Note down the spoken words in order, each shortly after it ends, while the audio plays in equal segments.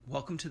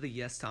Welcome to the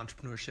Yes to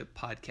Entrepreneurship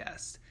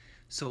podcast.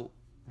 So,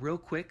 real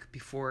quick,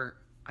 before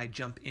I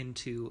jump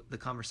into the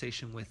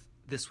conversation with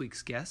this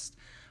week's guest,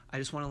 I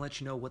just want to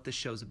let you know what this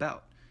show's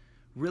about.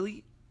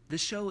 Really,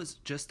 this show is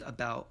just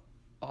about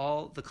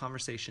all the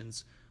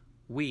conversations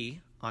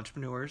we,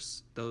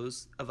 entrepreneurs,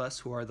 those of us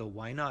who are the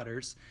why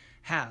notters,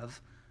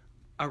 have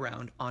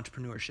around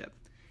entrepreneurship.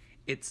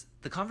 It's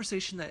the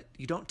conversation that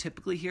you don't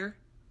typically hear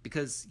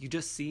because you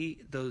just see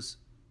those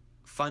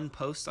fun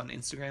posts on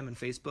Instagram and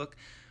Facebook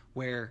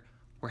where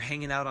we're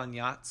hanging out on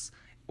yachts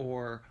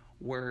or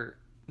we're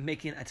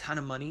making a ton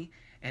of money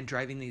and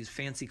driving these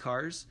fancy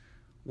cars,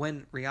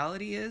 when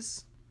reality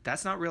is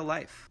that's not real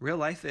life. Real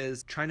life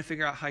is trying to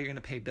figure out how you're going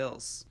to pay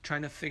bills,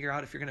 trying to figure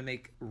out if you're going to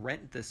make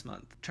rent this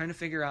month, trying to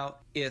figure out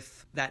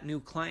if that new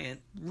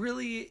client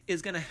really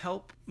is going to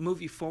help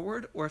move you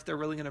forward or if they're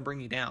really going to bring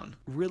you down.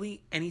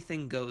 Really,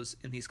 anything goes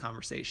in these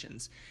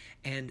conversations.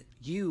 And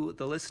you,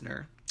 the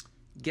listener,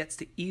 gets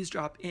to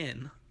eavesdrop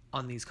in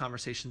on these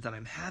conversations that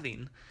I'm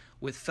having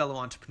with fellow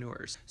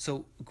entrepreneurs.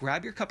 So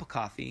grab your cup of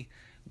coffee,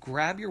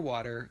 grab your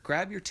water,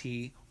 grab your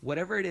tea,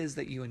 whatever it is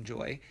that you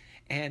enjoy,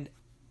 and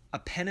a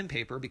pen and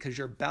paper because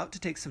you're about to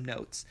take some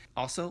notes.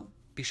 Also,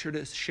 be sure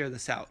to share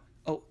this out.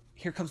 Oh,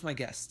 here comes my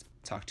guest.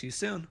 Talk to you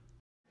soon.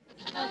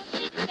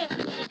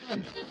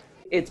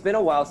 It's been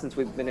a while since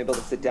we've been able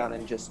to sit down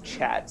and just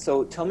chat.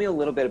 So tell me a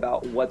little bit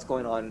about what's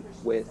going on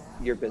with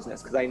your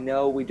business, because I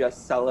know we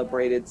just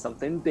celebrated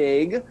something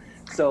big.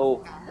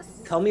 So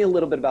tell me a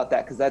little bit about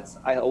that, because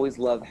I always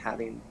love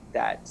having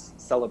that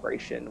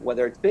celebration,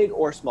 whether it's big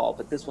or small,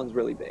 but this one's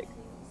really big.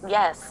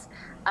 Yes.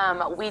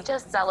 We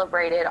just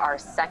celebrated our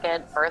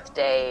second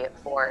birthday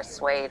for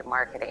Suede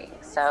Marketing.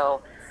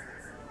 So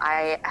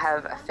I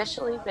have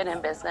officially been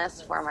in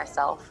business for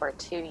myself for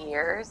 2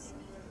 years,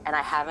 and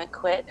I haven't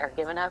quit or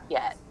given up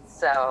yet.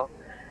 So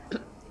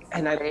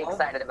I'm pretty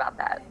excited about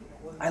that.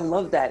 I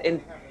love that.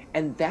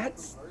 And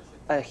that's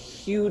a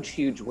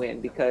huge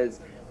win, because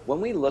when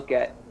we look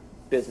at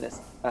business,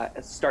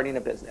 starting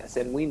a business,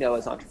 and we know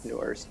as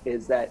entrepreneurs,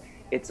 is that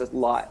it's a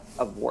lot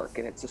of work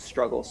and it's a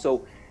struggle.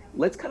 So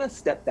let's kind of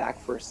step back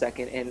for a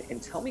second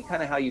and tell me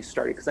kind of how you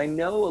started, because I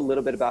know a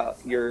little bit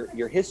about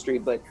your history,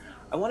 but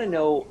I want to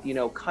know,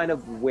 kind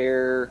of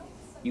where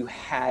you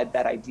had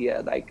that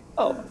idea, like,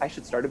 oh, I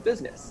should start a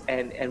business.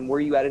 And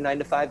were you at a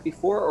 9-to-5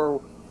 before,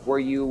 or were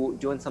you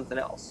doing something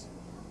else?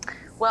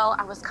 Well,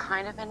 I was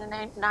kind of in a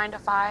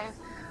 9-to-5.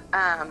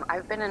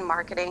 I've been in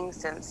marketing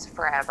since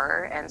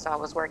forever, and so I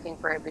was working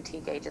for a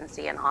boutique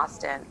agency in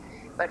Austin,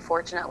 but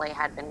fortunately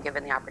had been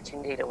given the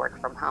opportunity to work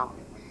from home.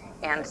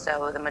 And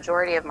so the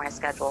majority of my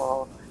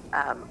schedule,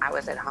 I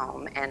was at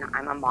home, and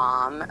I'm a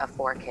mom of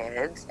 4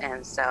 kids,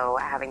 and so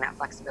having that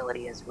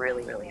flexibility is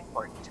really, really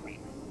important to me.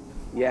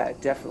 Yeah,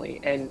 definitely.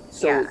 And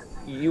so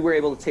you were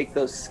able to take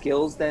those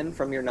skills then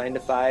from your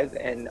 9-to-5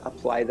 and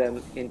apply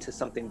them into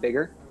something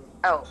bigger?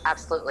 Oh,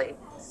 absolutely.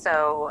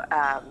 So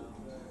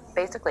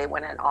basically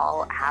when it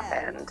all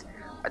happened,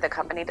 the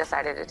company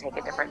decided to take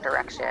a different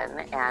direction.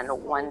 And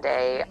one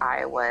day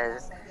I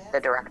was the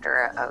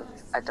director of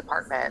a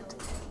department,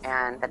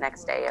 and the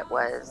next day it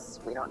was,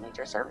 we don't need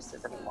your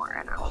services anymore.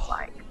 And I was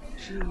like,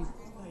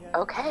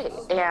 okay.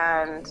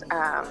 And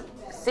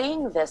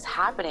seeing this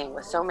happening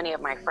with so many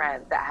of my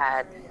friends that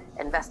had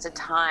invested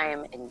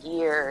time and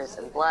years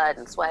and blood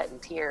and sweat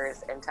and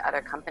tears into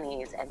other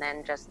companies, and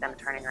then just them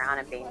turning around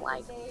and being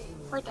like,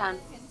 we're done.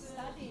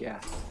 Yeah.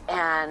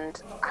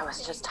 And I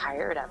was just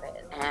tired of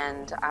it.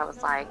 And I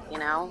was like,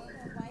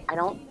 I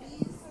don't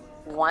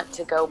want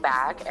to go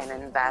back and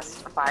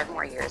invest 5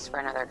 more years for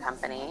another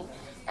company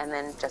and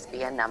then just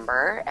be a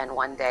number, and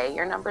one day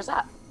your number's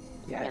up.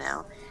 Yes.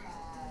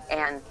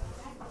 And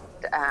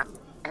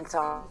so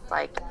I was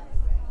like,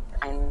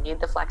 I need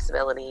the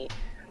flexibility.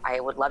 I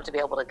would love to be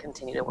able to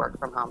continue to work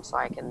from home so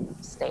I can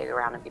stay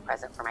around and be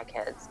present for my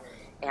kids.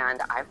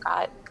 And I've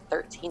got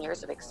 13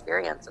 years of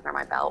experience under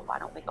my belt. Why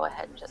don't we go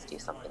ahead and just do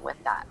something with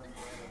that?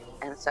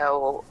 And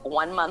so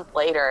 1 month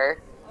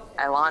later,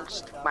 I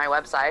launched my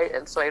website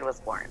and Suede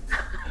was born.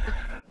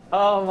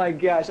 Oh my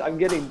gosh, I'm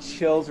getting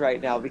chills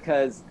right now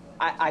because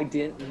I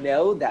didn't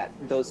know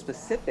those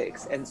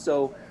specifics. And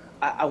so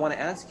I want to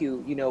ask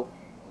you,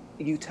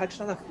 you touched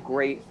on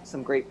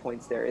some great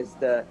points there, is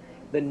the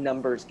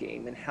numbers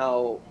game and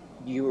how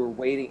you were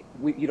waiting.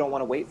 You don't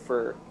want to wait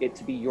for it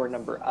to be your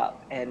number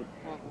up. And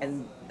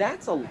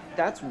that's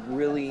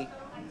really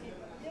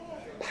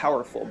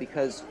powerful,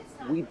 because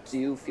we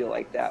do feel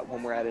like that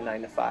when we're at a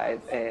 9-to-5.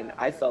 And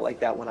I felt like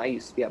that when I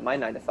used to be at my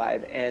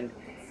 9-to-5. And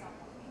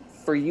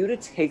for you to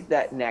take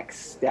that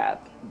next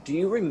step, do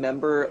you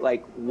remember,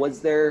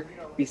 was there,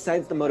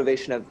 besides the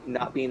motivation of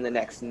not being the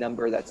next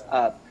number that's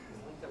up,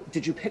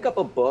 did you pick up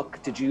a book?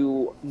 Did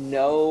you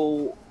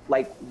know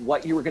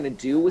what you were going to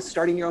do with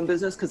starting your own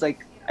business? Because I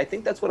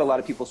think that's what a lot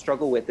of people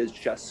struggle with, is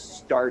just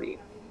starting.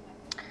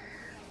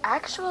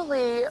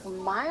 Actually,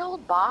 my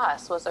old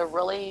boss was a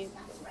really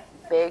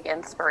big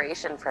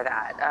inspiration for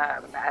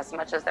that. As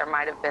much as there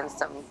might have been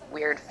some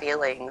weird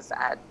feelings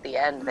at the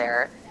end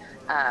there,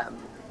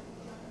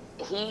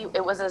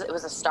 it was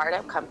a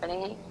startup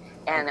company,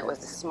 and it Okay.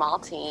 was a small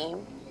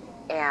team,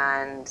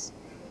 and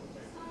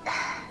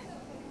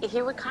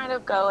he would kind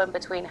of go in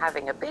between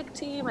having a big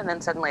team and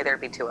then suddenly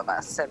there'd be two of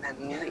us, and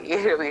then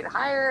we'd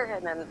hire,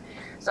 and then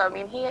so I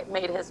mean he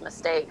made his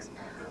mistakes,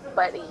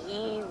 but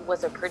he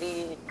was a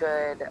pretty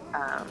good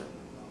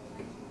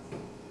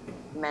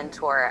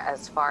mentor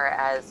as far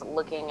as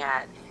looking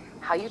at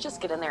how you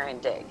just get in there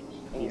and dig,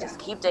 and you Yeah. just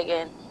keep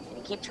digging and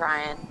you keep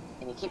trying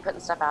and you keep putting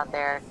stuff out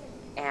there,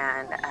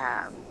 and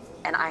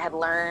I had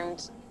learned,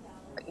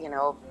 you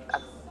know,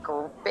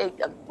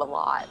 a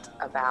lot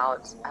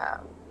about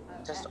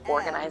just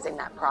organizing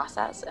that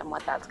process and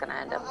what that's going to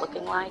end up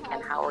looking like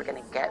and how we're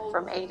going to get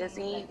from A to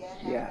Z.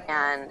 Yeah.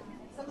 And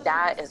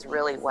that is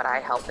really what I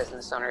help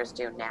business owners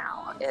do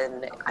now.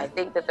 And I Okay.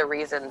 think that the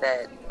reason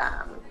that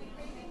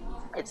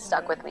it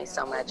stuck with me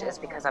so much is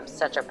because I'm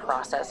such a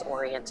process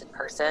oriented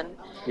person.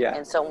 Yeah.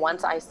 And so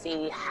once I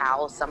see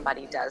how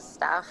somebody does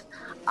stuff,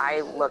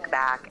 I look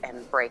back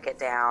and break it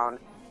down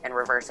and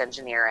reverse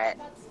engineer it.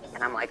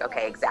 And I'm like,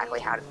 okay, exactly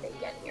how did they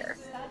get here?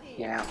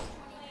 You Yeah. know?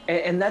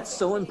 And that's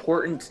so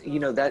important,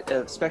 that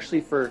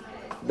especially for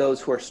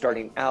those who are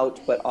starting out,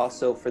 but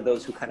also for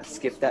those who kind of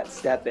skip that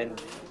step and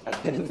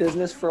have been in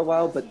business for a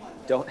while, but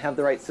don't have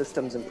the right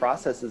systems and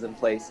processes in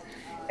place.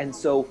 And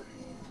so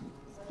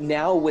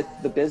now with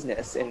the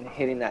business and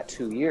hitting that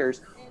 2 years,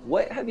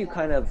 what have you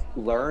kind of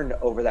learned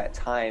over that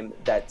time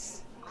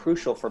that's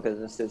crucial for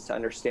businesses to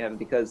understand?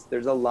 Because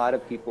there's a lot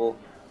of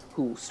people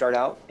who start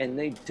out and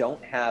they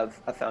don't have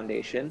a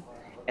foundation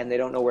and they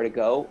don't know where to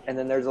go. And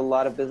then there's a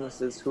lot of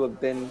businesses who have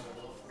been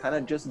kind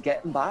of just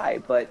getting by,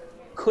 but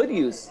could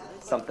use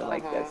something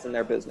like this in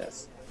their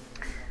business.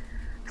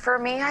 For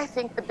me, I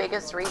think the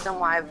biggest reason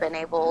why I've been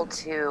able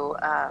to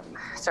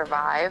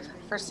survive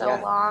for so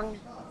Yeah.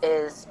 long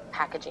is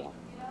packaging,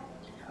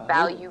 Oh,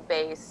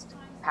 value-based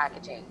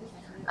packaging.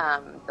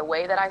 The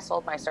way that I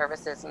sold my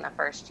services in the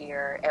first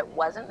year, it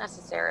wasn't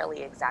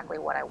necessarily exactly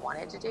what I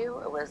wanted to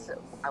do.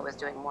 I was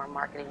doing more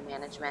marketing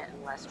management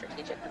and less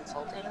strategic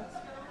consulting.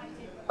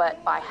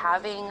 But by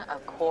having a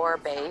core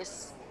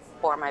base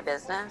for my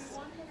business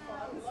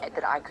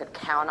that I could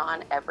count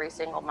on every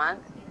single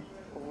month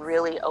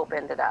really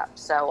opened it up.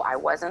 So I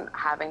wasn't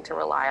having to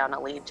rely on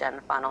a lead gen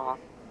funnel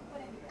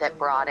that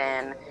brought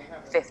in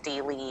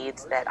 50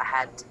 leads that I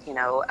had,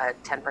 a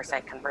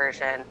 10%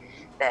 conversion,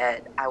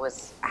 that I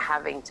was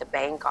having to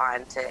bank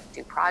on to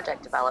do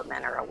project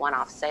development or a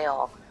one-off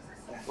sale.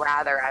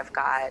 Rather, I've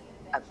got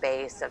a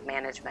base of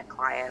management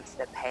clients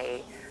that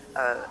pay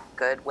a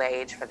good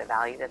wage for the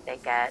value that they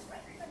get.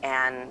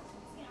 And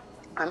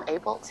I'm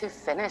able to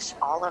finish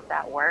all of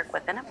that work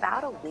within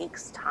about a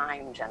week's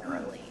time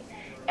generally.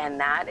 And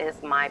that is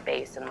my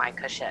base and my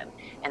cushion.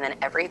 And then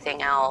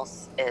everything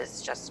else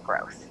is just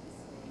growth.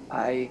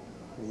 I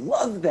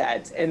love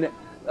that. And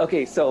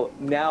okay, so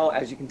now,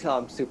 as you can tell,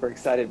 I'm super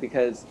excited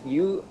because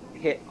you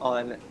hit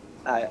on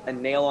a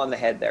nail on the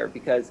head there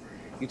because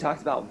you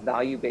talked about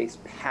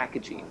value-based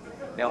packaging.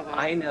 Now,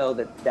 I Mm-hmm. know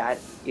that that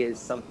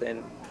is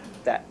something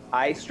that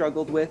I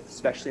struggled with,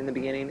 especially in the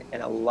beginning,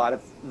 and a lot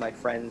of my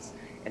friends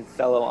and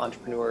fellow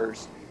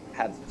entrepreneurs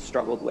have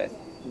struggled with.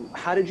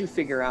 How did you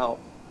figure out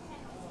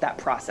that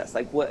process?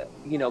 Like what,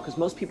 because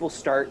most people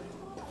start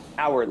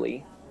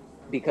hourly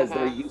because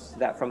they're Mm-hmm. used to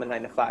that from a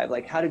 9 to 5.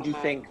 Like, how did you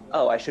think, Mm-hmm.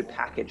 oh, I should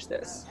package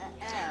this?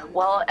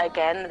 Well,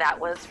 again,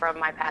 that was from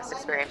my past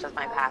experience with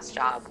my past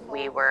job.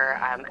 We were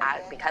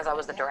because I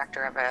was the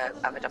director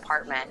of a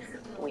department.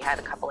 We had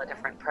a couple of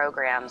different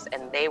programs,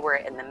 and they were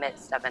in the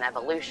midst of an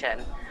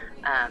evolution.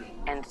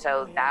 And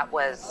so that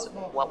was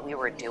what we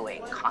were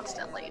doing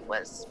constantly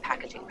was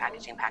packaging,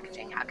 packaging,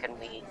 packaging. How can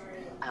we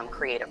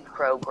create a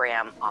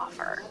program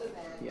offer?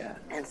 Yeah.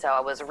 And so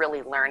I was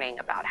really learning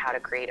about how to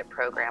create a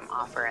program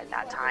offer at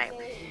that time.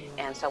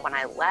 And so when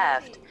I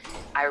left,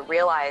 I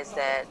realized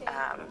that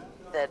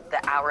that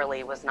the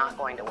hourly was not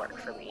going to work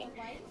for me,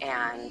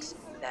 and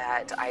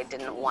that I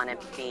didn't want to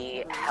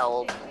be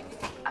held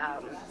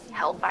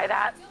by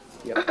that.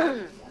 Yep.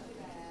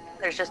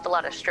 There's just a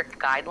lot of strict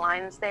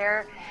guidelines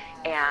there,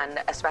 and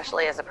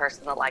especially as a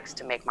person that likes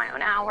to make my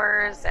own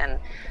hours, and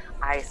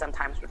I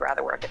sometimes would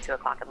rather work at 2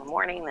 o'clock in the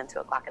morning than 2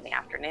 o'clock in the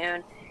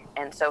afternoon.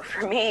 And so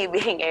for me,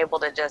 being able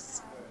to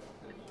just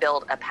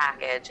build a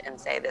package and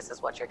say, this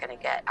is what you're going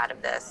to get out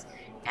of this,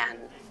 and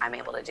I'm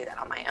able to do that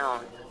on my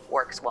own,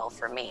 works well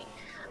for me.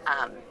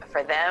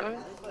 For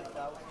them,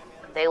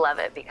 they love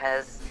it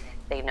because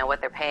they know what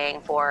they're paying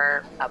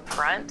for up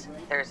front.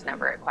 There's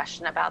never a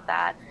question about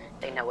that.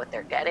 They know what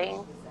they're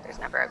getting. There's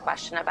never a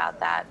question about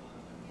that.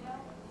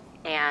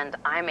 And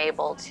I'm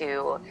able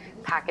to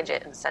package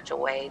it in such a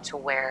way to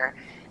where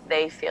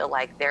they feel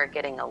like they're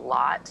getting a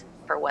lot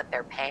for what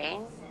they're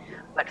paying.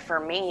 But for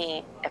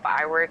me, if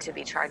I were to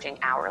be charging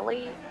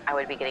hourly, I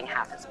would be getting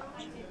half as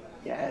much.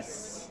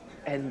 Yes.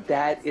 And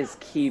that is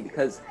key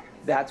because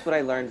that's what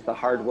I learned the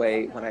hard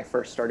way when I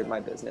first started my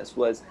business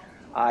was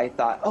I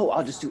thought, oh,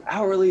 I'll just do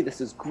hourly.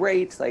 This is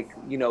great. Like,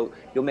 you'll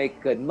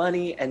make good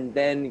money. And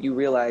then you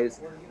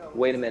realize,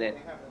 wait a minute,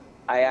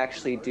 I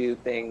actually do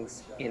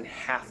things in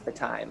half the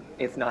time,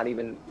 if not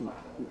even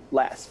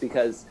less,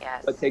 because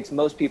Yes. what takes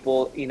most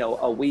people,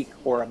 a week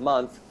or a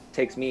month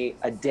takes me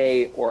a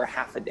day or a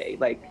half a day,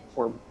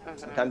 or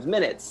sometimes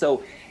minutes.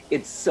 So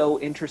it's so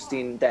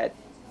interesting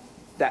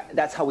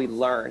that's how we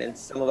learn. And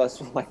some of us,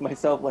 like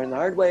myself, learn the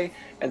hard way,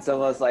 and some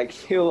of us,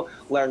 like you,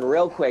 learn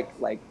real quick.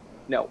 Like,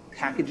 no,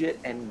 package it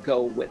and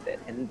go with it,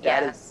 and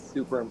that is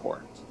super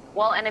important.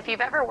 Well, and if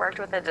you've ever worked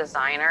with a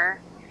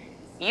designer,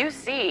 you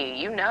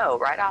know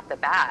right off the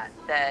bat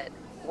that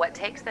what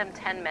takes them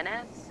 10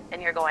 minutes,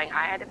 and you're going,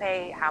 I had to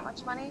pay how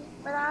much money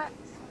for that?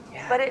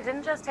 Yeah. But it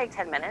didn't just take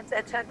 10 minutes.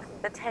 It took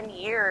the 10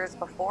 years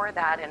before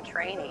that in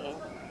training.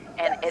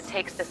 And it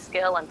takes the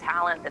skill and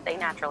talent that they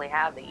naturally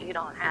have that you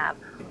don't have.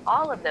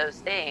 All of those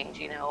things,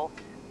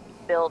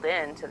 build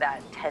into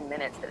that 10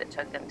 minutes that it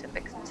took them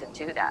to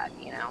do that,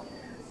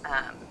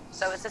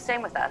 So it's the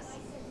same with us.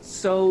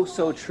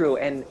 So true.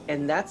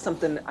 And that's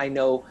something I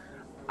know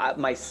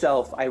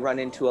myself, I run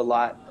into a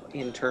lot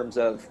in terms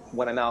of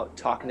when I'm out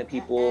talking to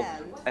people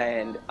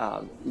and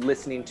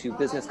listening to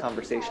business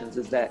conversations,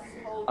 is that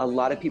a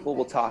lot of people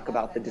will talk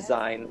about the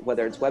design,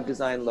 whether it's web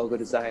design, logo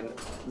design,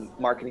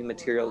 marketing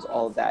materials,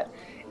 all of that.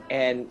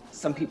 And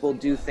some people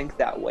do think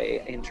that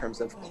way in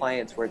terms of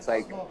clients, where it's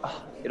like,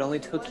 oh, it only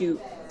took you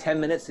 10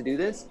 minutes to do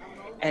this.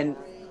 And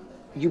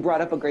you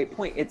brought up a great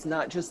point. It's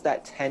not just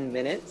that 10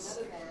 minutes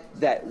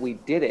that we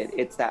did it.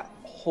 It's that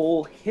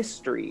whole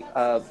history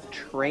of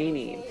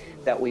training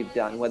that we've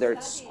done, whether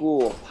it's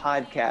school,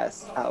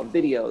 podcasts,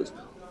 videos,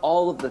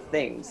 all of the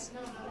things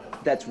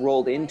that's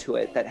rolled into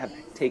it that have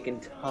taken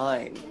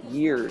time,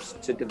 years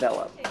to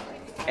develop.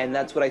 And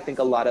that's what I think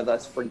a lot of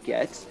us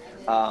forget,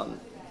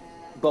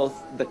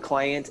 both the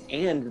client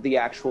and the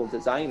actual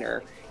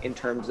designer, in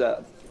terms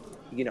of,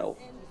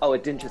 oh,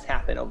 it didn't just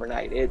happen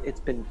overnight. It's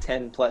been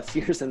 10 plus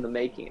years in the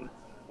making.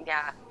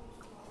 Yeah,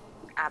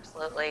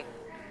 absolutely.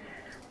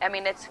 I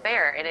mean, it's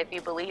fair. And if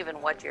you believe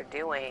in what you're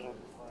doing,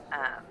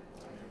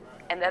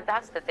 and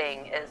that's the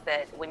thing, is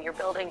that when you're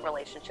building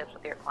relationships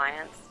with your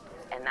clients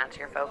and that's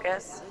your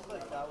focus,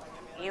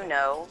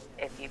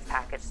 if you've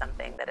packaged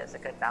something that is a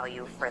good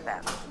value for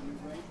them.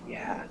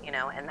 Yeah.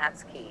 And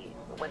that's key.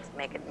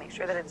 Make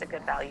sure that it's a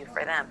good value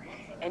for them.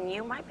 And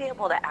you might be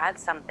able to add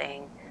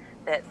something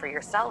that for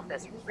yourself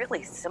is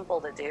really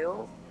simple to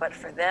do, but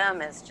for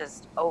them is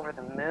just over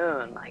the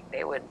moon. Like,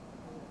 they would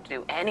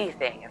do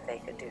anything if they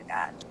could do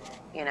that,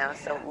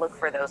 so look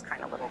for those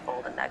kind of little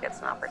golden nuggets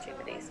and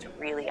opportunities to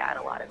really add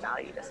a lot of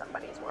value to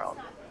somebody's world.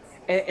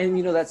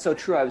 And that's so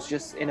true. I was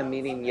just in a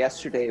meeting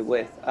yesterday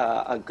with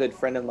a good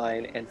friend of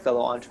mine and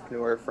fellow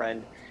entrepreneur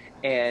friend,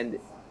 and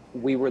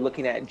we were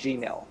looking at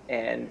Gmail,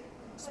 and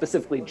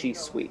specifically G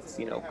Suites,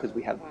 because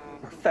we have a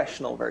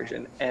professional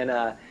version. And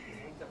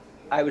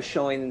I was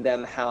showing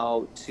them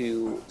how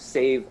to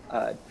save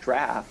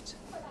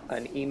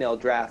an email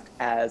draft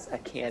as a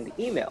canned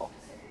email.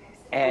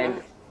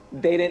 And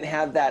they didn't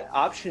have that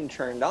option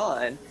turned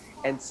on.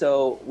 And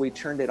so we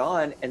turned it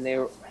on, and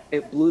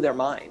it blew their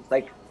mind.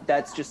 Like,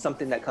 that's just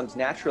something that comes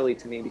naturally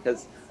to me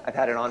because I've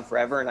had it on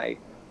forever, and I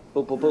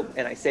boop, boop, boop,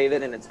 and I save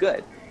it, and it's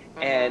good.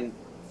 And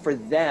for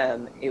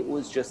them, it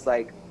was just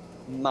like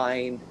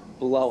mind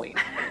blowing.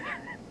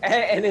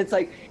 And it's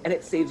like, and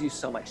it saves you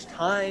so much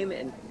time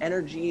and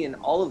energy and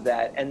all of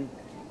that. And,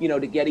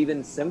 to get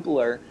even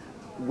simpler,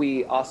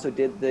 we also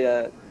did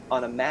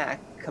on a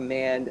Mac,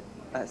 Command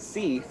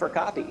C for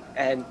copy.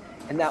 And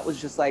that was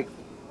just like,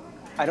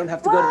 I don't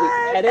have to go to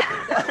the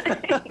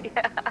edit.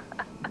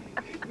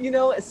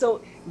 Yeah.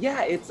 So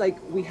yeah, it's like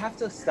we have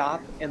to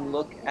stop and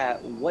look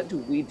at what do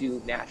we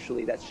do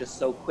naturally that's just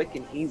so quick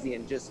and easy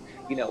and just,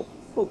 boop,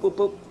 boop,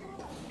 boop.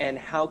 And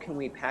how can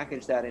we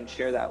package that and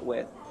share that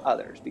with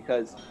others?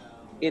 Because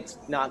it's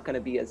not going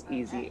to be as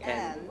easy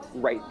and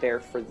right there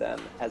for them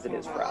as it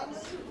is for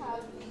us.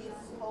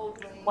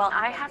 Well,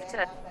 I have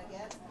to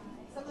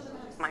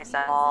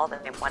myself all the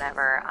time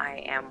whenever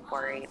I am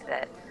worried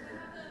that,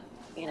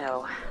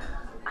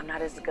 I'm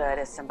not as good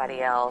as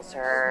somebody else,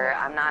 or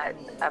I'm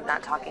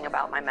not talking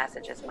about my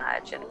message as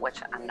much, and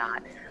which I'm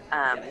not.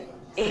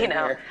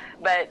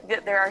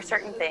 But there are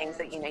certain things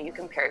that, you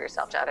compare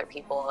yourself to other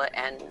people,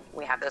 and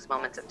we have those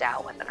moments of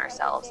doubt within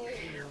ourselves.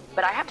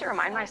 But I have to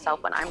remind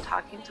myself when I'm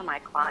talking to my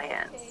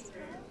clients,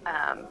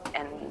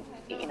 and,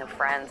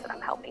 friends that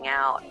I'm helping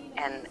out,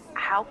 and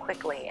how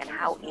quickly and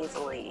how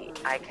easily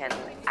I can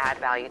add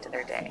value to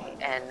their day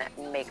and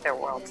make their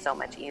world so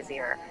much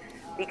easier.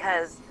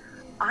 Because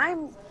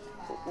I'm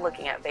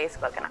looking at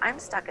Facebook and I'm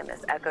stuck in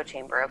this echo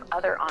chamber of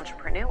other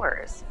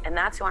entrepreneurs, and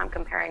that's who I'm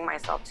comparing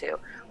myself to.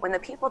 When the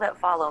people that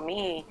follow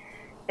me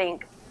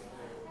think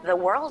the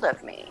world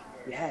of me.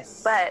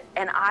 Yes.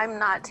 And I'm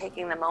not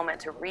taking the moment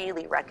to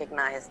really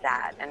recognize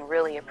that and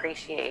really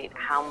appreciate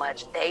how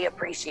much they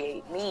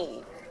appreciate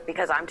me,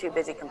 because I'm too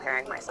busy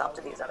comparing myself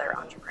to these other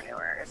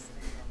entrepreneurs.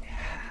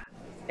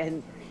 Yeah.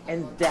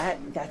 And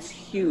that's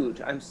huge.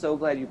 I'm so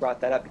glad you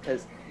brought that up,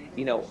 because,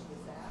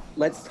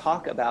 let's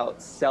talk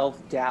about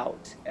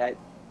self-doubt at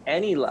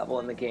any level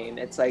in the game.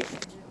 It's like,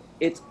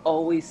 it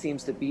always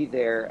seems to be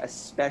there,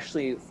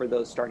 especially for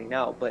those starting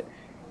out. But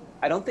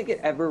I don't think it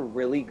ever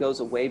really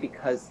goes away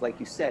because, like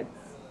you said,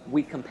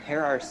 we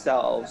compare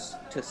ourselves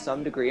to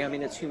some degree. I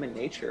mean, it's human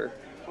nature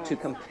to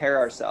compare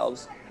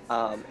ourselves.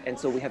 And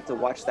so we have to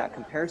watch that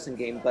comparison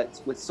game.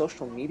 But with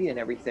social media and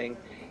everything,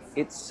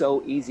 it's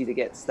so easy to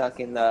get stuck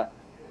in the,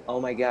 oh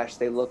my gosh,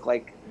 they look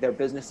like their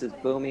business is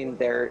booming.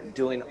 They're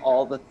doing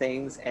all the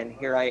things. And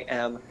here I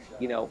am,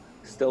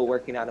 still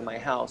working out of my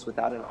house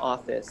without an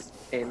office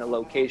in a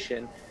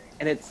location.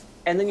 And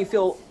then you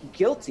feel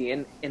guilty.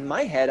 And in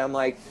my head, I'm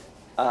like,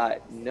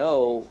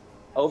 no,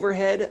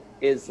 overhead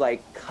is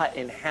like cut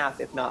in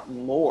half, if not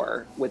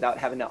more, without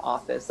having an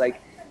office.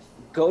 Like,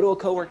 go to a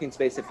co-working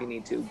space if you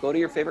need to. Go to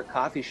your favorite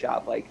coffee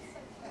shop. Like,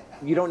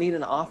 you don't need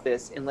an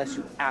office unless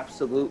you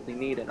absolutely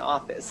need an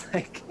office.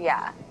 Like,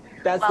 yeah,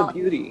 that's the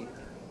beauty.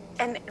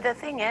 And the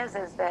thing is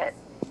that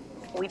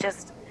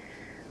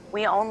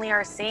we only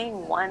are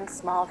seeing one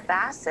small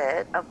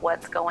facet of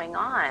what's going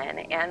on.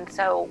 And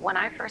so when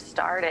I first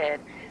started,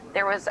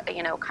 there was,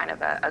 kind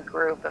of a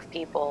group of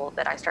people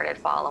that I started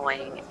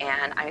following,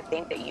 and I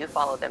think that you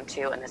followed them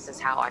too. And this is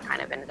how I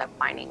kind of ended up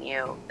finding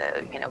you,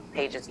 the,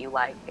 pages you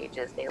like,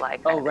 pages they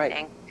like, kind of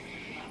thing.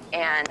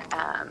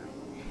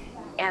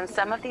 And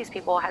some of these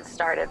people had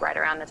started right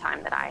around the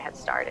time that I had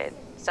started.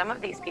 Some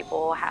of these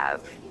people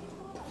have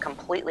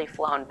completely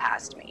flown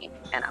past me,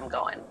 and I'm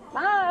going,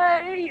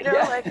 bye,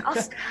 like,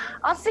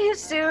 I'll see you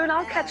soon.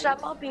 I'll catch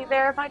up. I'll be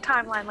there. My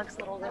timeline looks a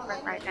little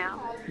different right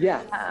now.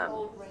 Yeah.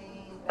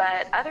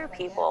 But other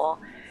people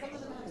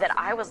that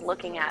I was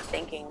looking at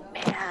thinking,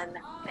 man,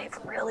 they've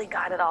really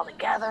got it all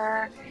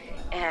together,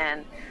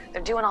 and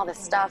they're doing all this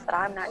stuff that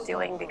I'm not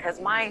doing, because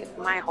my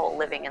whole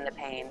living in the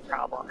pain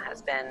problem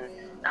has been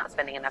not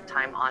spending enough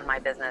time on my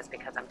business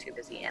because I'm too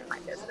busy in my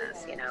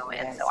business,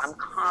 and so I'm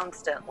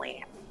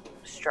constantly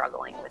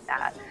struggling with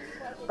that.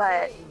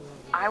 But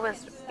I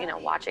was,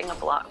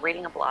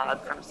 reading a blog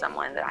from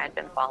someone that I had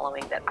been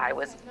following that I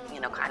was,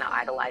 kind of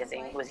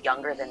idolizing, who was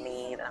younger than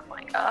me, that I'm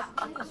like,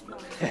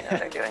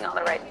 they're doing all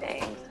the right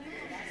things.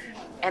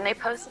 And they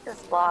posted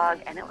this blog,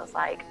 and it was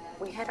like,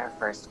 we hit our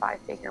first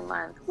 5-figure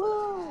month,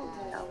 woo,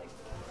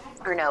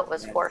 or no, it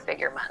was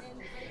 4-figure month.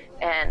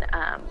 And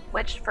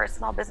which for a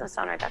small business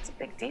owner, that's a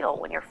big deal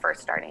when you're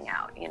first starting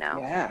out,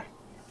 Yeah.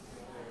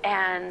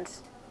 And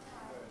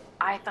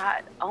I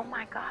thought, oh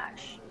my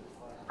gosh,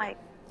 like,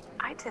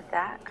 I did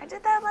that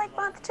like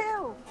month 2.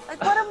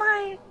 Like, what am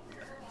I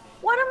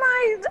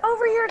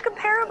over here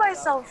comparing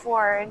myself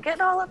for and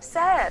getting all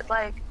upset?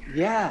 Like,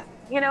 yeah,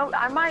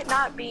 I might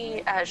not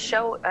be as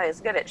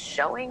good at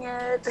showing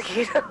it,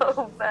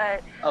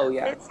 but oh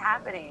yeah, it's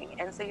happening.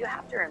 And so you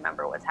have to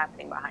remember what's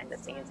happening behind the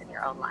scenes in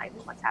your own life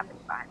and what's happening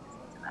behind the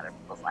scenes in other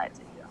people's lives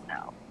that you don't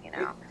know,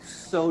 It's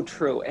so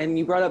true. And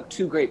you brought up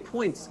 2 great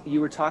points. You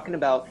were talking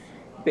about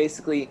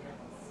basically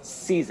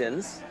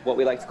seasons, what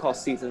we like to call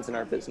seasons in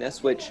our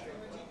business, which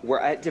we're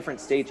at different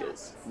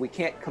stages. We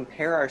can't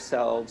compare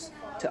ourselves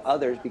to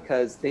others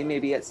because they may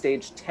be at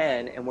stage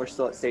 10 and we're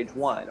still at stage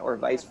 1, or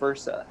vice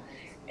versa.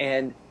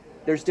 And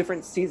there's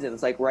different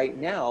seasons. Like right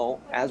now,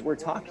 as we're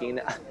talking,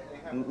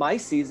 my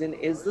season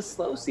is the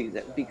slow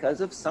season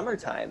because of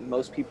summertime.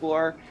 Most people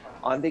are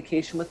on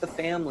vacation with the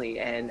family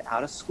and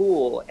out of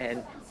school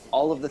and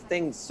all of the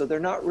things. So they're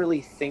not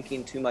really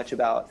thinking too much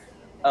about,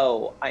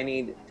 oh, I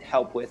need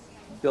help with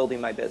building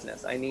my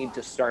business. I need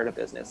to start a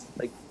business.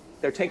 Like,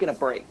 they're taking a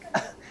break.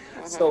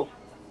 Mm-hmm. So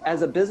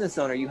as a business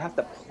owner, you have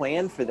to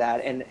plan for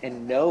that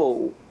and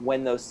know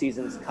when those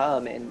seasons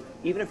come. And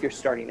even if you're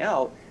starting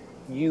out,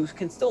 you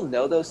can still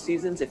know those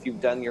seasons if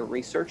you've done your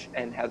research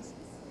and have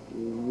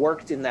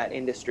worked in that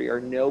industry or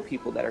know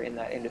people that are in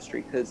that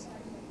industry, because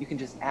you can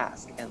just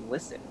ask and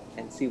listen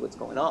and see what's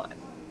going on.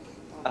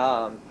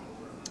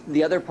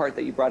 The other part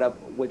that you brought up,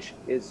 which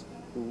is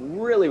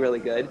really, really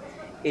good,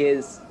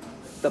 is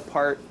the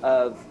part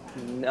of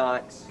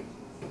not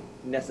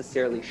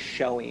necessarily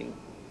showing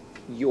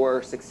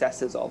your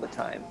successes all the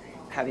time,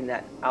 having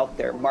that out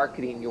there,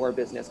 marketing your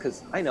business.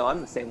 Because I know I'm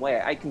the same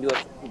way. I can do it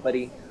for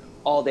anybody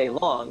all day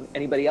long,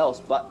 anybody else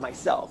but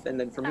myself. And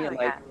then for me, I'm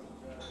like,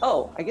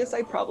 oh, I guess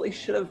I probably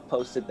should have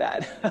posted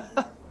that.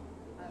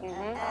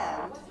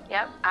 Mm-hmm.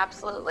 Yep,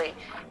 absolutely.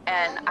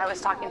 And I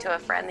was talking to a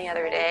friend the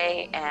other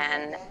day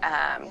and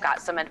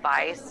got some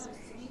advice,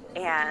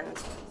 and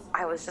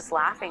I was just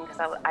laughing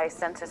because I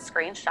sent a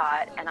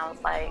screenshot and I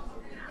was like,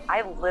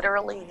 I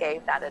literally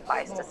gave that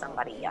advice to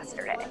somebody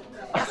yesterday.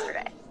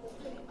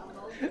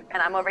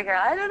 And I'm over here,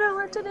 I don't know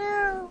what to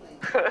do.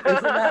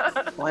 Isn't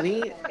that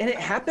funny? And it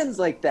happens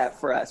like that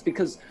for us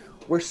because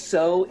we're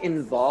so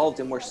involved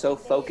and we're so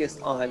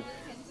focused on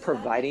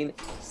providing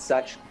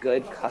such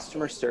good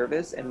customer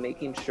service and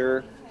making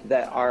sure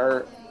that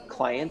our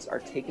clients are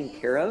taken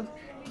care of,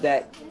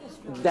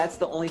 that's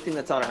the only thing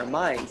that's on our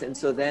minds. And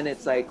so then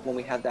it's like, when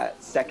we have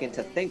that second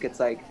to think, it's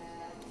like,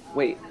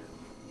 wait,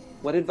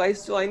 what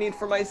advice do I need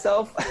for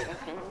myself?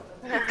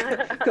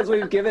 Because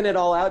we've given it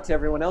all out to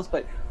everyone else,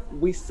 but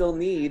we still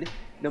need,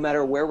 no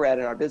matter where we're at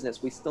in our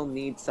business, we still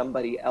need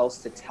somebody else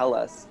to tell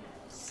us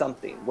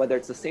something, whether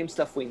it's the same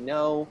stuff we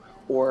know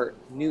or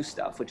new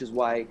stuff, which is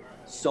why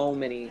so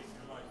many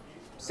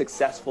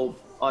successful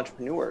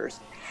entrepreneurs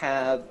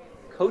have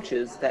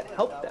coaches that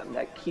help them,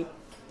 that keep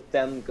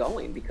them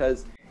going,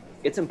 because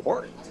it's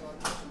important.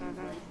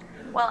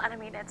 Well, and I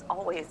mean, it's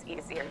always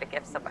easier to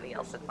give somebody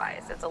else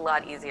advice. It's a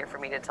lot easier for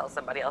me to tell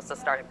somebody else to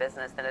start a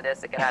business than it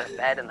is to get out of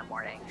bed in the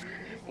morning,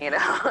 you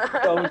know?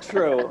 So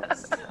true.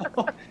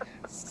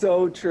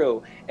 So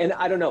true. And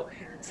I don't know,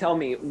 tell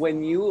me,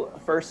 when you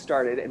first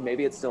started, and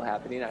maybe it's still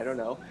happening, I don't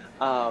know,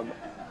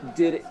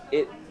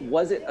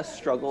 was it a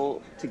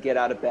struggle to get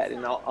out of bed?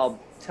 And I'll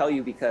tell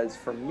you, because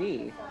for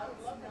me,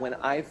 when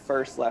I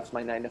first left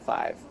my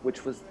 9-to-5,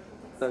 which was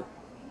the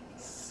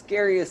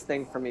scariest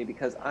thing for me,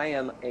 because I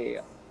am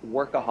a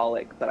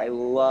workaholic, but I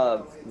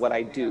love what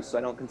I do, so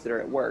I don't consider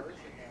it work.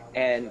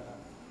 And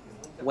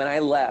when I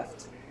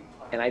left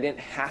and I didn't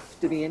have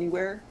to be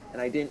anywhere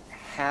and I didn't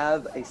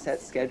have a set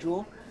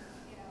schedule,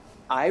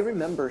 I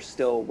remember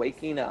still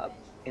waking up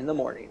in the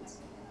mornings,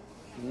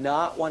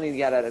 not wanting to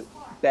get out of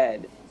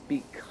bed,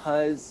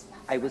 because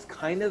I was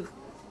kind of,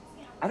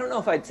 I don't know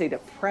if I'd say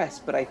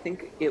depressed, but I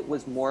think it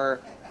was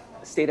more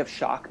a state of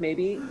shock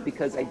maybe,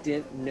 because I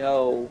didn't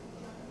know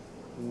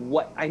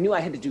I knew I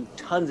had to do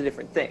tons of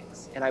different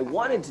things and I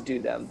wanted to do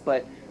them,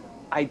 but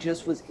I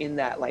just was in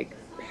that like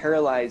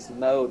paralyzed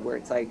mode where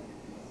it's like,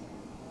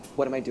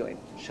 what am I doing?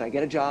 Should I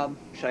get a job?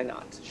 Should I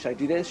not? Should I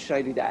do this? Should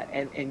I do that?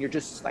 And you're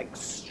just like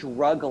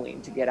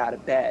struggling to get out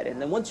of bed.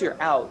 And then once you're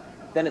out,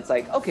 then it's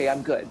like, okay,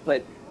 I'm good.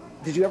 But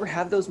did you ever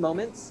have those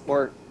moments,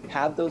 or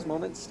have those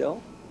moments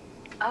still?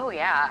 Oh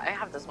yeah, I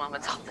have those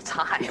moments all the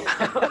time.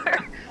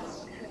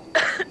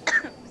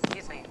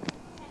 Excuse me.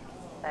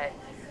 But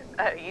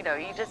you know,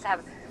 you just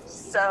have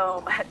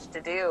so much to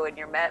do, and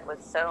you're met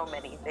with so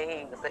many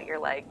things that you're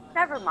like,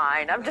 never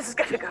mind, I'm just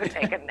gonna go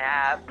take a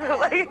nap.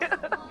 Like,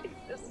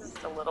 this is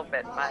a little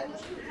bit much.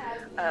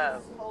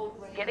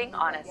 Getting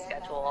on a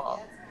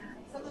schedule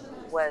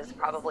was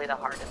probably the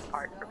hardest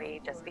part for me,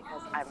 just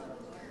because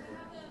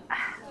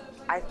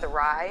I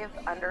thrive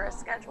under a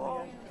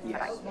schedule,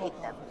 but I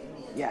hate them.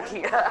 Yeah.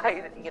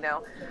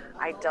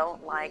 I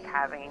don't like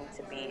having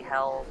to be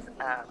held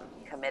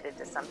committed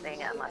to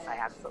something unless I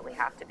absolutely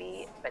have to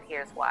be. But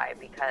here's why: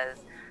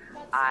 because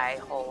I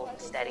hold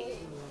steady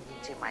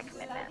to my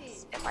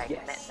commitments. If I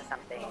commit to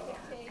something,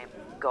 I'm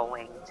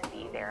going to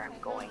be there. I'm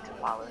going to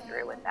follow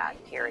through with that,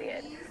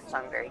 period. So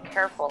I'm very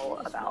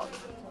careful about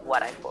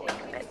what I fully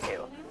commit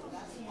to.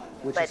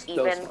 But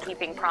even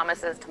keeping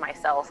promises to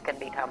myself can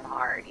become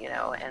hard, you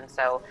know. And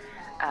so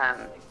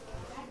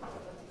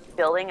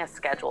building a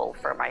schedule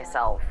for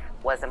myself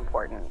was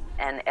important.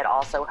 And it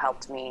also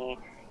helped me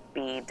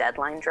be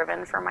deadline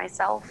driven for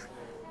myself.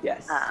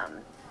 Yes.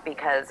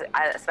 Because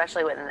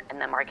especially in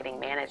the marketing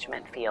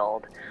management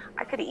field,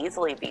 I could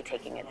easily be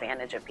taking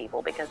advantage of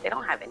people because they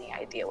don't have any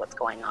idea what's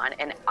going on.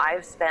 And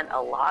I've spent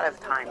a lot of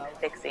time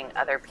fixing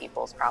other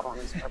people's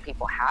problems where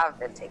people have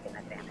been taken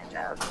advantage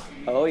of.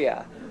 Oh,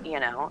 yeah.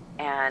 You know,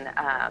 and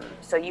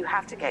so you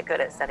have to get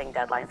good at setting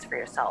deadlines for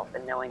yourself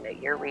and knowing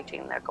that you're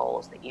reaching the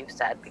goals that you've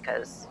set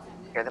because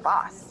you're the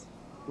boss.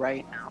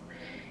 Right. You know?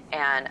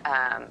 And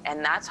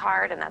that's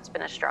hard, and that's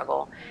been a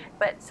struggle.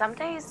 But some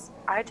days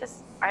I'm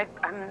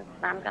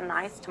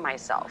nice to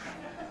myself,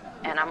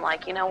 and I'm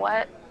like, you know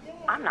what?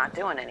 I'm not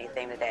doing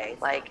anything today.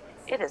 Like,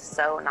 it is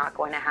so not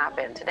going to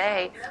happen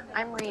today.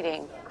 I'm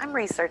reading. I'm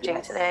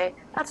researching today.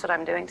 That's what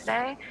I'm doing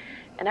today,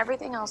 and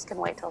everything else can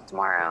wait till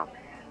tomorrow.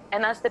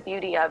 And that's the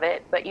beauty of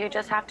it. But you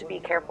just have to be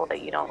careful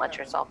that you don't let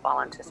yourself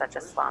fall into such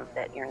a slump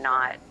that you've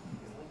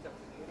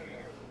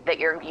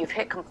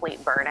hit complete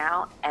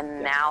burnout,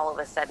 and now all of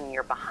a sudden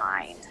you're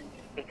behind,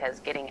 because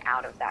getting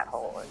out of that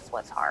hole is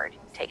what's hard.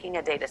 Taking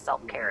a day to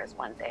self-care is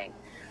one thing,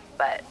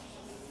 but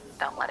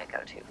don't let it go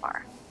too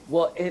far.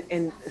 Well,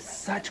 and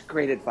such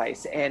great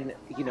advice. And,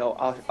 you know,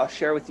 I'll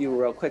share with you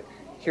real quick.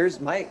 Here's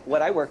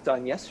what I worked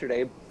on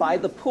yesterday by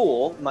the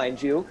pool, mind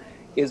you,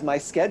 is my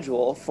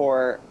schedule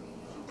for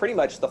pretty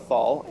much the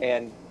fall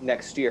and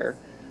next year.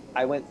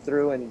 I went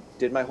through and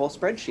did my whole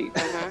spreadsheet.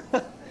 Mm-hmm.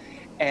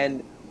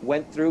 And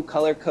went through,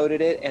 color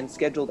coded it, and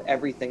scheduled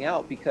everything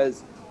out,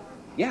 because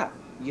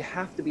you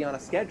have to be on a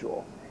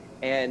schedule.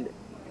 And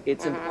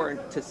it's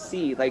important to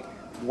see, like,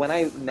 when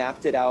I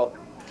mapped it out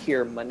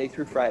here Monday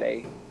through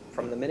Friday,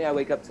 from the minute I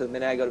wake up to the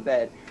minute I go to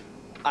bed,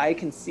 I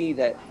can see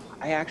that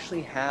I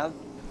actually have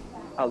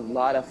a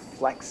lot of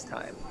flex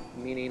time,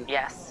 meaning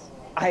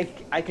I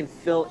can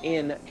fill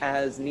in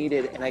as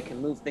needed, and I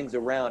can move things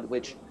around,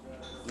 which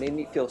made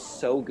me feel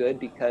so good,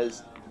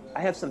 because I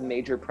have some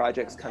major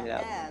projects coming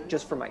up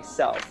just for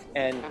myself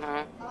and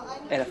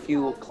a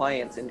few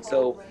clients. And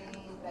so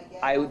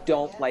I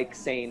don't like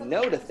saying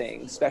no to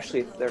things,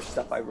 especially if there's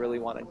stuff I really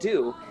want to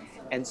do.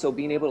 And so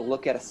being able to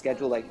look at a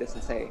schedule like this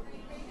and say,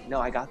 no,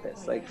 I got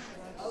this. Like,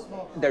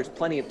 there's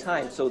plenty of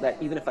time, so that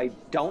even if I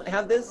don't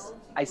have this,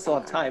 I still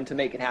have time to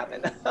make it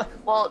happen.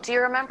 Well, do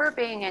you remember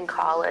being in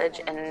college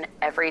and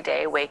every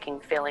day waking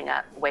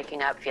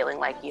up feeling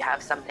like you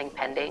have something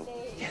pending?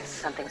 Yes.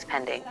 Something's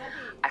pending.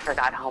 I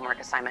forgot a homework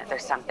assignment.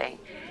 There's something.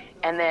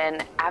 And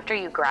then after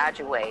you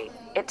graduate,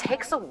 it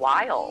takes a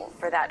while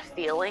for that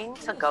feeling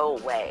to go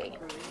away,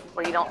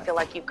 where you don't feel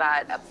like you've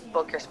got a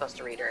book you're supposed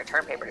to read or a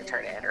term paper to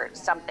turn in or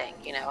something,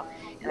 you know,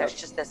 and there's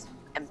just this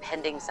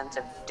impending sense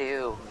of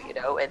doom, you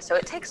know, and so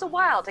it takes a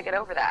while to get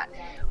over that.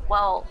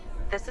 Well,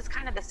 this is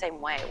kind of the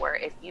same way, where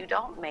if you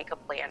don't make a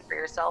plan for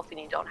yourself and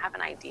you don't have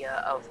an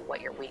idea of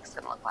what your week's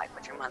going to look like,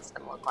 what your month's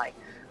going to look like,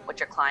 what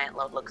your client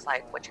load looks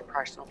like, what your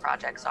personal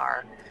projects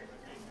are,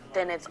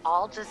 then it's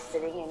all just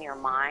sitting in your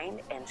mind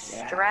and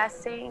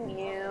stressing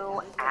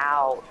you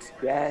out.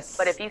 Yes.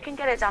 But if you can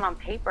get it down on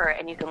paper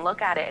and you can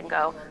look at it and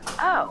go,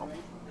 oh,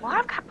 well,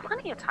 I've got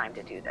plenty of time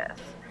to do this.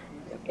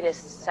 It is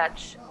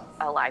such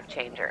a life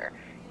changer.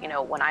 You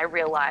know, when I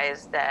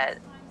realized that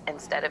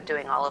instead of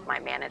doing all of my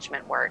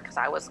management work, because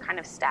I was kind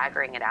of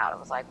staggering it out. I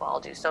was like, well, I'll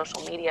do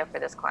social media for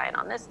this client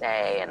on this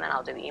day, and then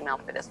I'll do email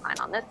for this client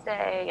on this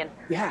day. And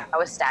I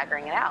was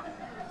staggering it out.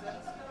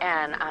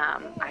 And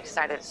I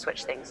decided to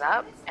switch things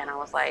up, and I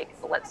was like,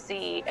 let's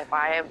see if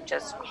I am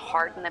just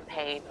hard in the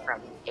paint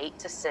from 8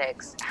 to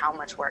 6, how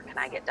much work can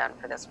I get done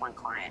for this one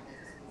client?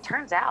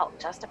 Turns out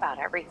just about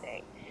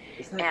everything.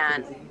 Isn't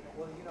that crazy?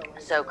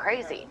 So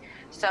crazy.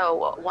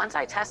 So once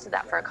I tested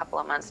that for a couple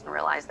of months and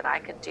realized that I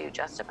could do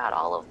just about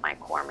all of my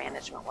core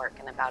management work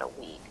in about a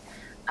week,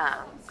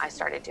 I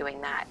started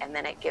doing that. And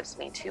then it gives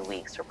me 2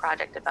 weeks for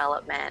project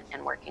development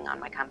and working on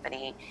my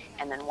company,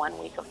 and then 1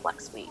 week of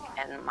flex week.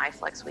 And my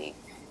flex week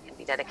can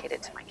be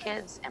dedicated to my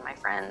kids and my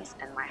friends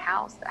and my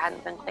house that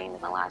hadn't been cleaned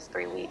in the last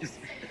 3 weeks,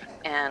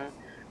 and,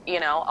 you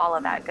know, all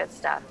of that good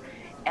stuff.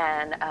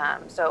 And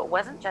so it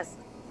wasn't just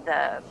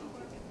the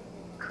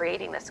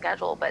creating the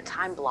schedule, but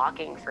time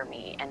blocking for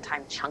me and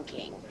time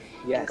chunking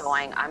and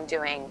going, I'm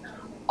doing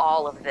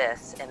all of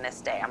this in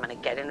this day. I'm going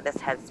to get into this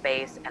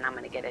headspace, and I'm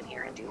going to get in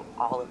here and do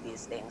all of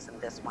these things in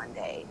this one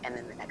day, and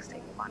then the next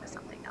day move on to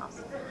something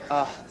else.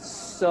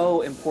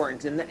 So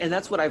important. And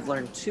that's what I've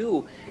learned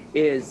too,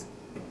 is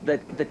the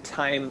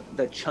time,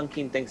 the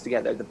chunking things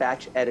together, the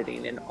batch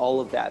editing and all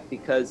of that,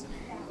 because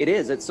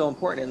it's so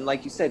important. And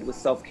like you said, with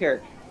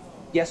self-care,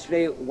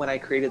 yesterday when I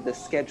created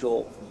this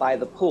schedule by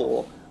the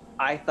pool,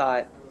 I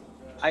thought,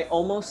 I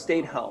almost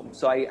stayed home.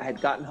 So I had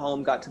gotten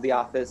home, got to the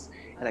office,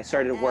 and I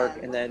started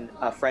work, and then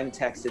a friend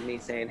texted me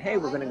saying, hey,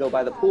 we're gonna go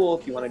by the pool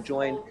if you wanna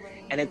join.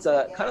 And it's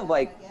a kind of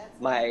like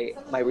my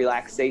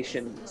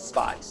relaxation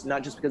spot,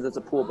 not just because it's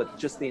a pool, but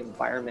just the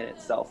environment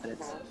itself. And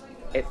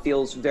it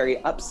feels very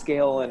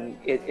upscale, and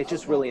it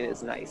just really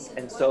is nice.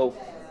 And so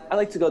I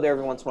like to go there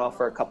every once in a while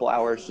for a couple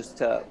hours just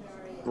to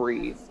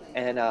breathe.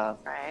 And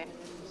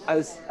I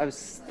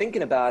was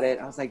thinking about it.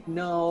 I was like,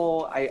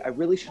 no, I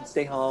really should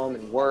stay home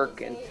and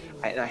work, and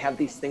I have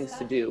these things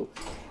to do.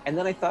 And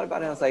then I thought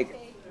about it. I was like,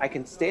 I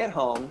can stay at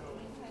home,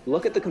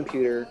 look at the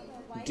computer,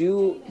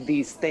 do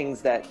these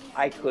things that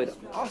I could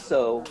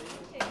also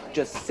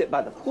just sit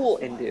by the pool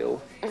and do.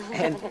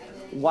 And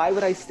why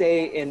would I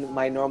stay in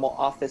my normal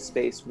office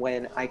space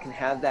when I can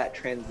have that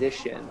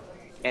transition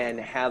and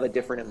have a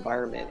different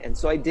environment? And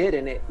so I did,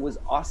 and it was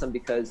awesome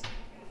because,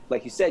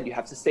 like you said, you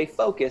have to stay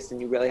focused, and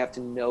you really have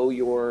to know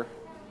your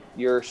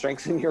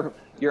strengths and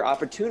your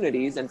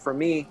opportunities. And for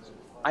me,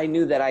 I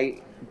knew that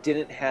I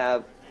didn't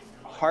have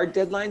hard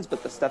deadlines,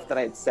 but the stuff that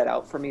I had set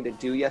out for me to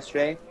do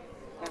yesterday,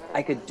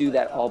 I could do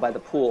that all by the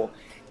pool.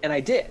 And I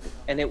did,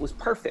 and it was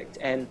perfect.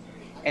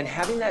 And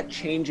having that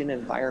change in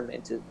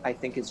environment, I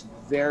think, is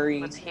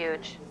It's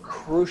huge.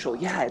 Crucial.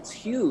 Yeah, it's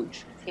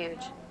huge. It's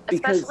huge.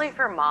 Especially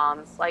for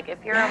moms. Like,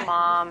 if you're a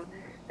mom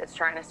that's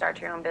trying to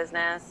start your own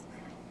business,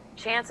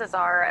 chances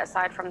are,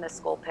 aside from the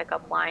school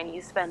pickup line,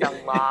 you spend a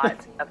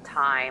lot of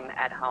time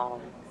at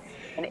home.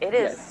 And it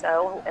is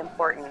so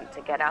important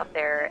to get out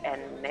there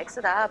and mix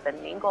it up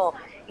and mingle.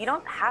 You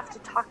don't have to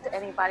talk to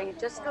anybody.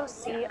 Just go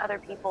see other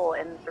people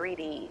in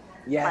 3D.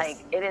 Like,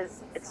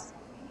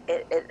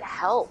 it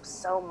helps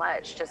so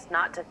much just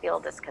not to feel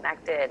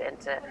disconnected and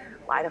to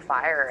light a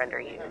fire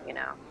under you, you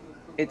know.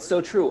 It's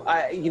so true.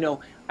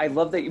 I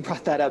love that you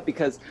brought that up,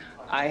 because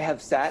I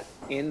have sat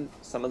in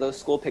some of those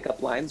school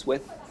pickup lines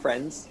with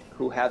friends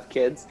who have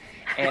kids,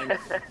 and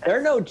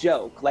they're no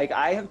joke. Like,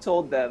 I have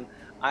told them,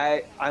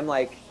 I'm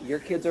like, your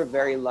kids are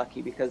very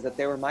lucky, because if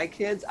they were my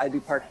kids, I'd be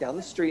parked down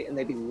the street and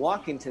they'd be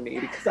walking to me,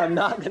 because I'm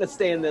not going to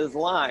stay in this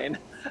line.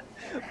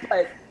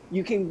 But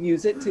you can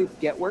use it to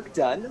get work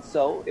done,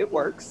 so it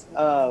works.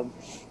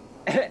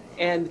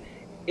 And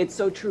it's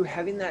so true,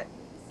 having that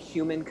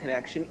human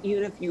connection,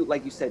 even if you,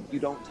 like you said, you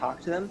don't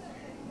talk to them,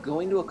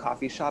 going to a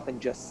coffee shop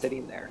and just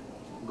sitting there,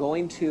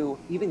 going to,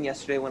 even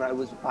yesterday when I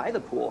was by the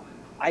pool,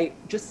 I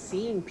just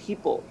seeing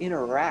people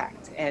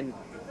interact. And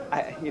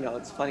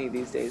it's funny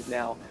these days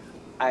now,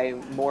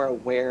 I'm more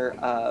aware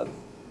of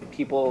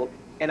people,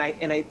 and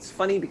it's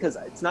funny because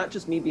it's not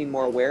just me being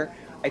more aware.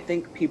 I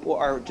think people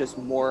are just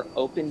more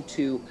open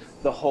to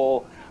the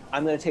whole,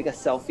 I'm going to take a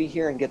selfie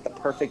here and get the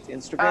perfect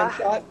Instagram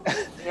shot.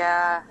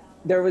 Yeah.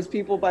 There was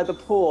people by the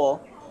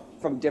pool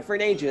from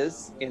different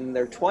ages, in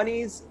their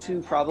 20s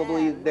to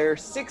probably their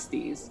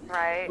 60s,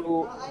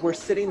 who were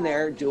sitting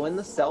there doing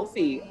the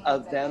selfie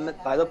of them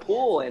by the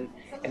pool and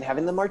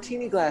having the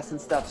martini glass and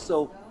stuff.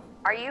 So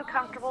Are you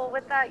comfortable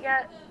with that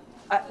yet?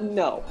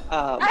 No.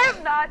 I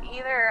am not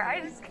either.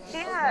 I just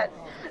can't.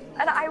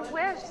 And I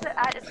wish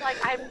that it's like,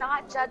 I'm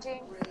not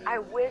judging. I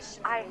wish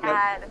I Yep.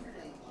 had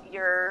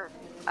your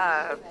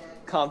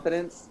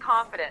Confidence.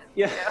 confidence,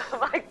 Yeah. you know,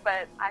 like,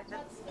 but I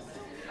just.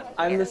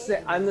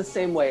 I'm the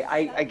same way.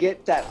 I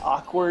get that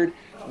awkward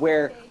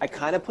where I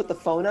kind of put the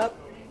phone up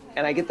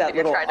and I get that And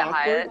you're little trying to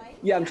hide awkward. it?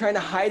 Yeah, I'm trying to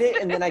hide it,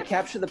 and then I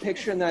capture the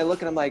picture, and then I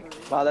look and I'm like,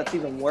 wow, that's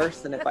even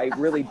worse than if I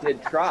really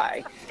did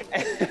try.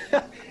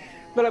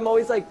 But I'm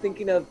always like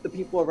thinking of the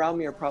people around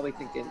me are probably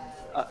thinking,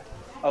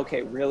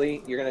 okay,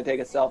 really? You're gonna take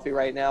a selfie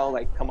right now?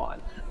 Like, come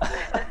on.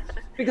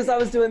 Because I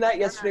was doing that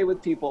yesterday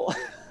with people.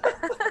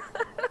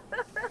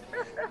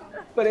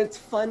 But it's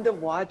fun to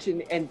watch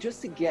and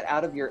just to get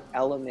out of your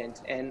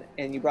element. And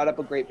you brought up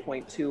a great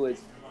point too,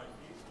 is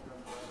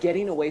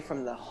getting away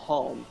from the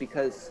home,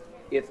 because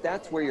if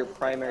that's where your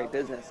primary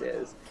business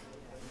is,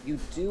 you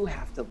do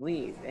have to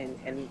leave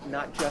and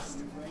not just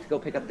to go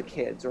pick up the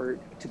kids or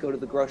to go to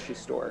the grocery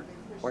store,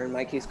 or in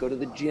my case, go to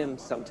the gym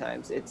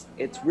sometimes. It's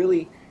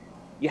really,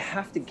 you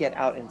have to get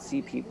out and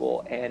see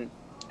people and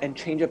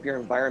change up your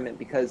environment,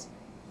 because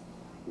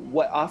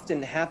what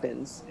often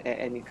happens,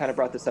 and you kind of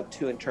brought this up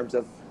too in terms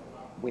of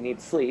we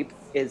need sleep,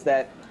 is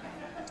that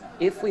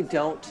if we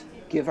don't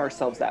give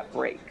ourselves that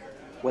break,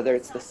 whether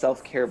it's the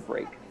self-care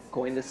break,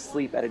 going to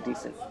sleep at a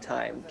decent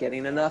time,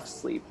 getting enough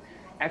sleep,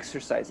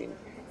 exercising,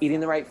 eating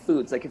the right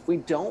foods, like if we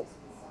don't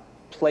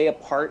play a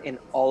part in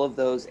all of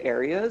those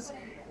areas,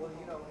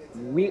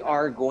 we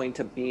are going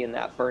to be in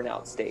that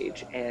burnout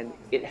stage. And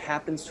it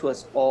happens to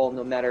us all,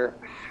 no matter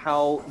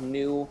how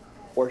new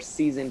or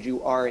seasoned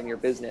you are in your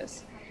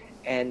business.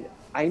 And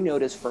I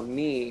noticed for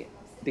me,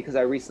 because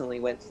I recently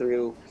went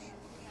through,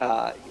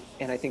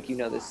 and I think you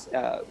know this,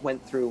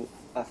 went through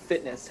a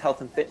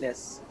health and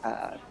fitness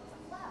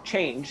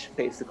change,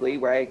 basically,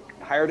 where I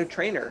hired a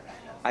trainer.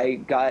 I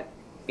got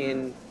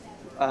in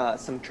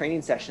some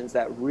training sessions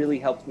that really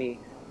helped me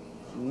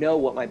know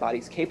what my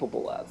body's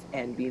capable of,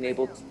 and being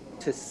able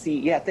to see,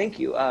 yeah, thank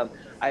you.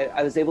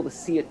 I was able to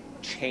see a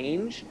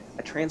change,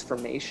 a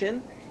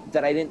transformation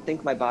that I didn't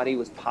think my body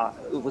was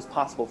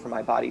possible for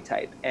my body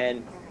type.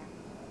 And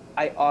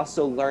I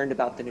also learned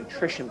about the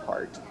nutrition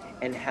part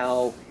and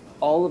how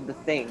all of the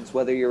things,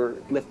 whether you're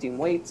lifting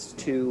weights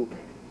to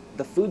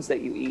the foods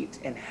that you eat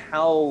and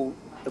how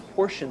the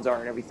portions are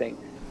and everything,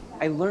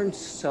 I learned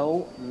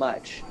so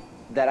much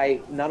that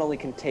I not only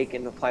can take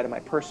and apply to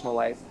my personal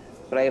life,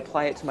 but I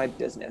apply it to my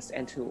business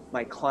and to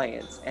my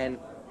clients and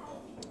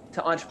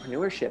to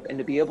entrepreneurship. And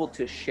to be able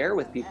to share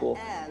with people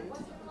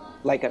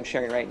like I'm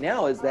sharing right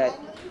now, is that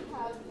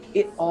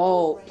it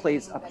all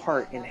plays a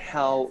part in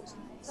how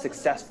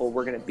successful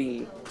we're going to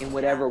be in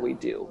whatever we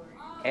do.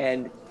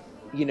 And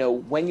you know,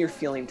 when you're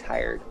feeling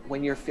tired,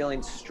 when you're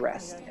feeling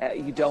stressed,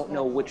 you don't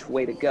know which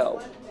way to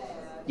go,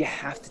 you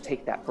have to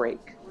take that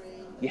break.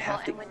 You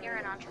have to. And when you're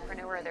an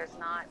entrepreneur, there's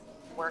not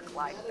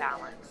work-life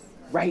balance.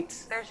 Right.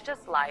 There's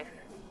just life.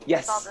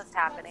 Yes. It's all just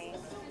happening.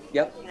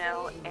 Yep. You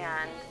know,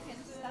 and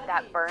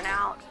that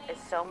burnout is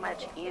so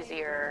much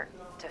easier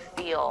to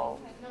feel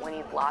when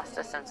you've lost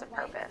a sense of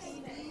purpose.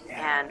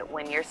 And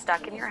when you're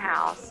stuck in your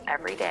house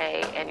every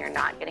day and you're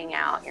not getting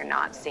out, you're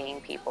not seeing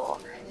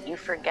people, you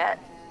forget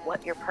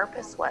what your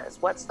purpose was.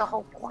 What's the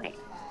whole point?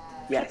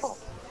 Yes. People.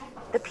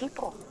 The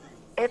people.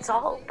 It's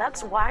all,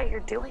 that's why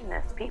you're doing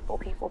this. People,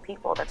 people,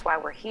 people. That's why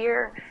we're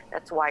here.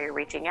 That's why you're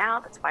reaching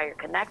out. That's why you're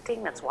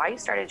connecting. That's why you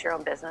started your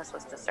own business,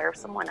 was to serve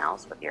someone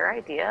else with your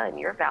idea and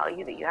your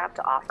value that you have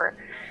to offer.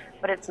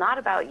 But it's not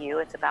about you,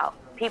 it's about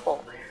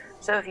people.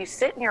 So if you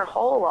sit in your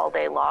hole all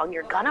day long,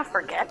 you're gonna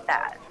forget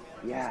that.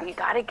 Yeah. So you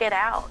gotta get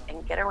out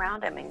and get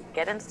around them and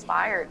get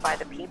inspired by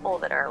the people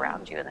that are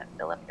around you and that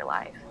fill up your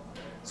life.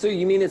 So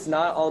you mean it's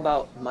not all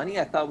about money?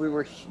 I thought we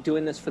were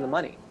doing this for the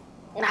money.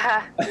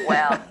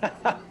 Well,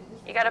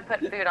 you got to put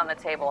food on the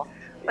table.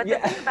 But the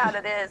thing about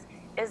it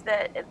is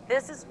that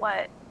this is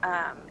what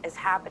is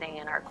happening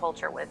in our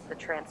culture with the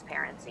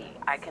transparency.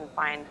 I can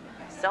find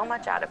so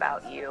much out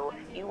about you.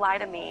 You lie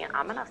to me,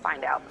 I'm going to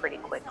find out pretty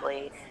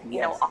quickly. Yes.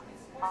 You know,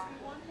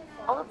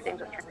 all of the things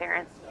with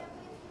transparency.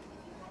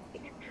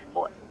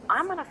 Well,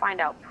 I'm going to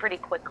find out pretty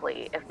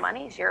quickly if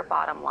money's your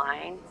bottom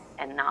line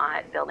and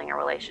not building a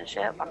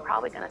relationship. I'm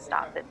probably going to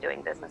stop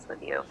doing business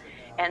with you.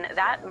 And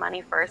that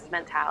money first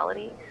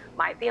mentality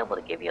might be able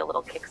to give you a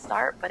little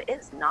kickstart, but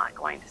it's not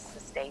going to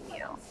sustain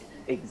you.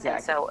 Exactly.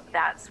 And so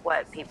that's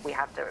what we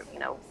have to,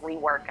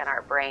 rework in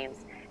our brains,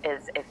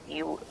 is if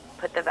you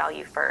put the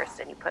value first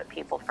and you put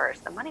people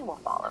first, the money will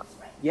follow.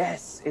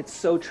 Yes, it's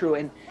so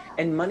true.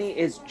 And money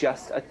is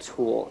just a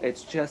tool.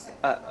 It's just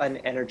an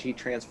energy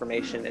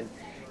transformation.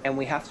 And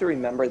we have to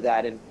remember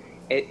that. And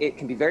it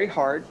can be very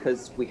hard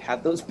because we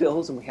have those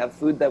bills and we have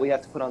food that we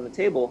have to put on the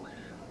table.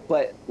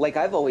 But like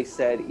I've always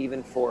said,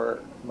 even for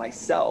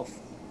myself,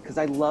 because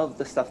I love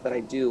the stuff that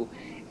I do,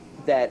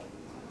 that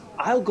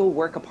I'll go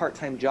work a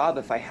part-time job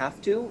if I have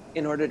to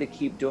in order to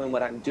keep doing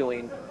what I'm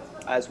doing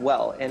as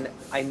well. And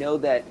I know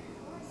that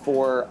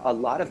for a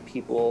lot of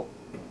people,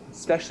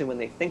 especially when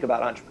they think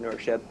about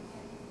entrepreneurship,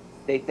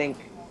 they think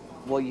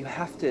well, you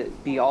have to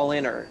be all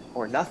in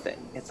or nothing.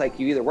 It's like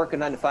you either work a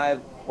 9 to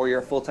 5 or you're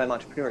a full-time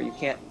entrepreneur. You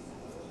can't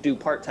do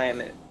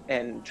part-time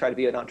and try to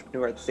be an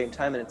entrepreneur at the same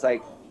time. And it's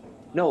like,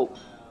 no,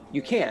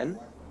 you can.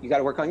 You got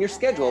to work on your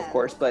schedule, of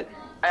course, but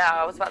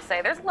I was about to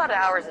say, there's a lot of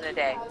hours in a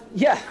day.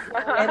 yeah.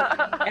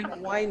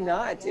 And why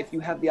not, if you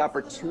have the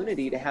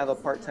opportunity to have a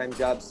part-time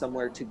job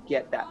somewhere to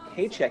get that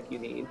paycheck you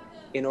need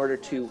in order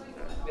to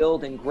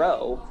build and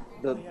grow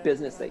the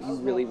business that you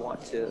really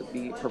want to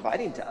be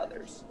providing to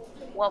others?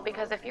 Well,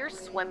 because if you're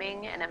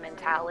swimming in a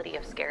mentality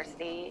of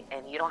scarcity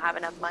and you don't have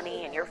enough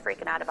money and you're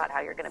freaking out about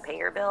how you're going to pay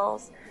your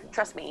bills,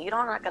 trust me, you're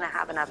not going to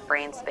have enough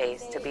brain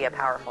space to be a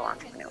powerful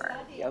entrepreneur.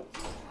 Yep.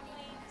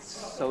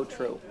 So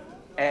true.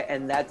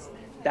 And that's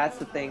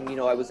the thing. You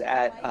know, I was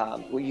at I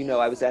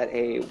was at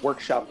a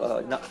workshop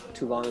not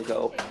too long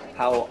ago,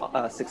 how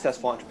a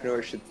successful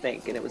entrepreneur should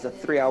think, and it was a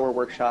 3-hour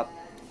workshop.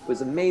 It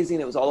was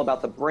amazing. It was all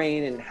about the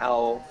brain and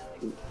how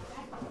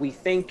we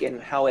think and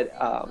how it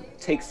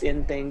takes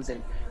in things.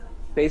 And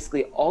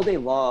basically all day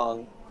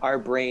long, our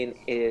brain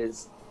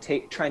is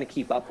trying to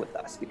keep up with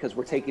us because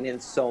we're taking in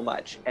so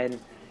much, and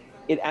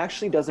it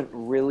actually doesn't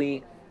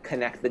really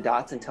connect the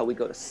dots until we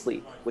go to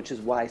sleep, which is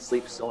why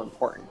sleep's so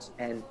important.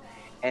 And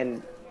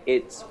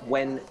it's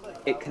when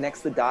it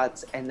connects the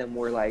dots, and then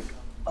we're like,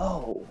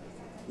 oh,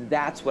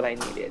 that's what I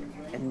needed.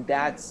 And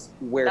that's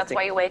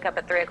why you wake up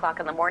at 3:00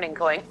 in the morning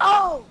going,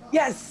 oh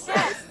yes.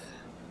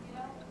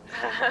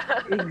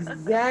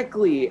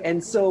 Exactly.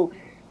 And so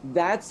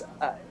that's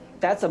a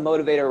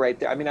motivator right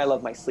there. I mean, I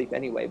love my sleep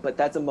anyway, but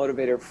that's a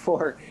motivator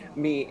for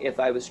me if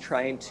I was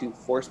trying to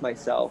force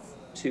myself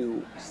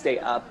to stay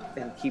up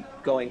and keep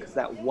going, because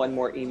that one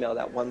more email,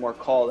 that one more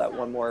call, that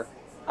one more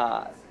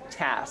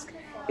task,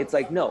 it's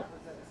like, no,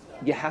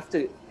 you have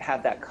to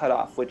have that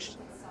cutoff, which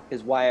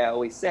is why I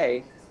always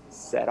say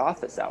set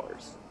office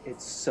hours.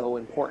 It's so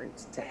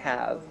important to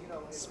have,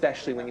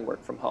 especially when you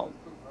work from home.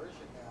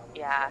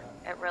 Yeah,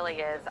 it really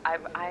is.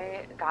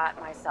 I got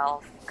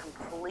myself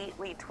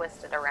completely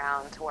twisted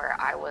around to where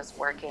I was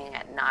working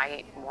at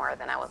night more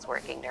than I was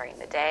working during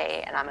the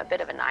day, and I'm a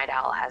bit of a night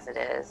owl as it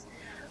is.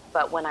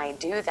 But when I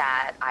do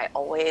that, I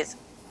always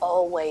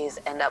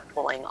end up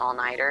pulling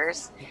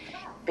all-nighters,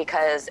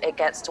 because it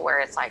gets to where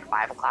it's like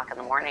 5:00 in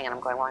the morning and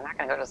I'm going, well, I'm not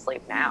going to go to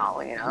sleep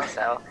now,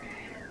 so.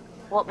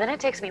 Well, then it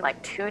takes me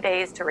like 2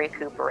 days to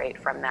recuperate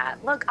from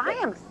that. Look, I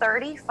am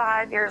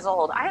 35 years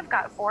old. I have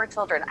got 4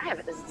 children. I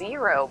have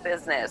zero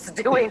business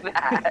doing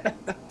that.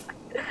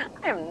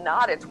 I am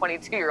not a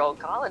 22-year-old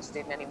college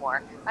student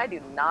anymore. I do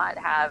not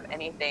have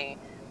anything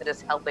that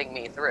is helping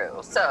me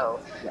through. So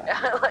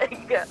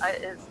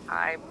it's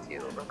time to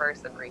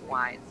reverse and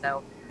rewind.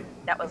 So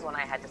that was when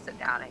I had to sit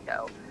down and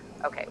go,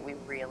 okay, we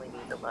really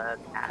need to look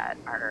at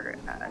our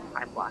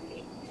time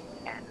blocking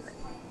and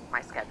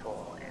my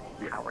schedule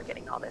and how we're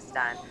getting all this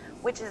done,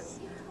 which is,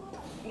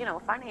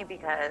 funny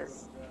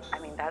because, I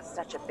mean, that's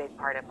such a big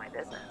part of my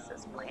business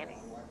is planning.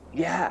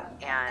 Yeah.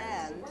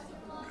 And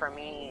for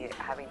me,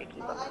 having to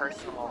keep a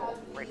personal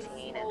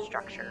routine and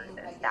structure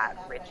that's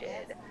that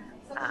rigid,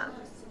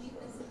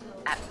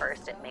 at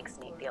first it makes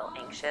me feel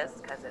anxious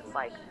because it's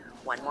like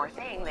one more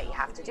thing that you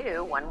have to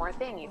do, one more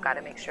thing you've got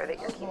to make sure that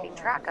you're keeping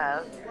track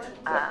of.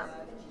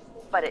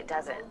 But it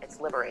doesn't.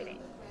 It's liberating.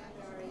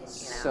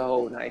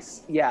 So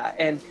nice. Yeah.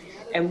 And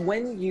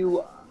when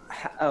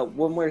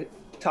when we're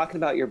talking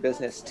about your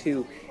business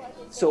too,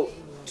 so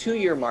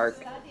 2-year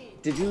mark,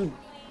 did you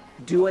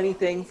do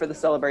anything for the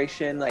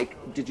celebration? Like,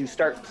 did you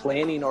start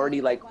planning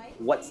already, like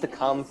what's to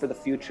come for the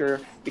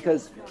future?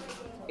 Because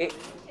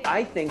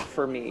I think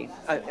for me,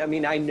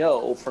 I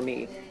know for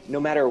me, no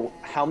matter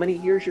how many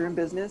years you're in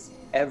business,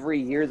 every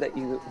year that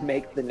you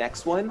make the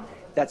next one,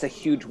 that's a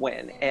huge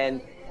win.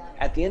 And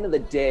at the end of the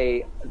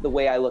day, the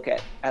way I look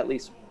at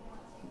least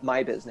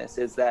my business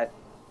is that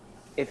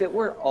if it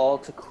were all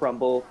to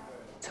crumble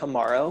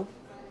tomorrow,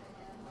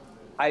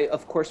 I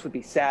of course would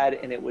be sad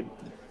and it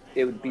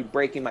would be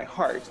breaking my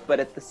heart. But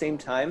at the same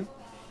time,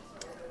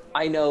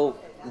 I know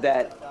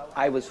that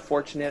I was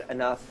fortunate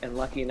enough and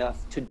lucky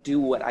enough to do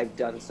what I've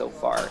done so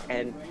far.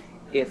 And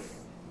if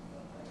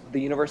the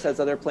universe has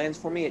other plans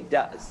for me, it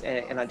does.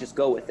 And I just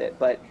go with it.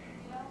 But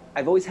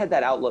I've always had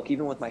that outlook,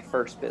 even with my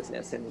first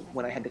business. And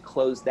when I had to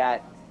close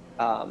that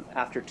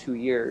after 2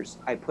 years,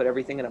 I put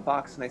everything in a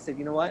box and I said,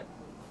 you know what?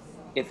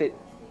 If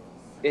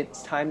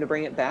it's time to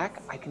bring it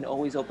back, I can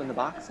always open the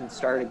box and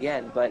start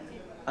again. But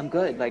I'm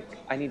good. Like,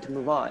 I need to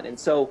move on. And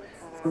so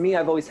for me,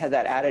 I've always had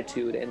that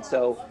attitude. And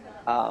so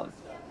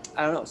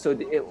I don't know. So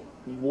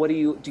what do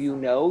you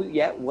know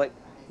yet what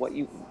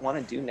you want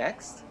to do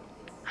next?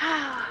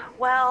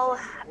 Well,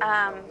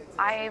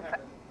 I've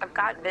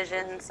got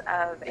visions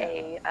of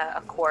a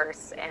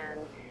course and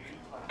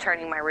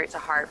turning my Root to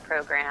Heart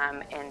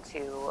program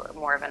into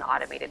more of an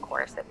automated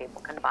course that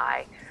people can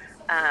buy.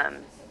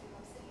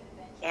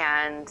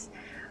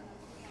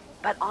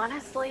 But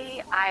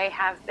honestly, I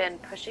have been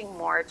pushing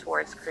more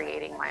towards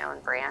creating my own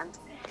brand.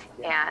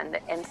 And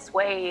in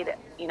Suede,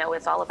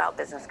 it's all about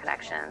business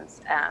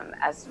connections,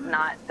 as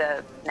not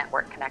the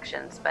network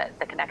connections, but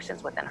the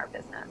connections within our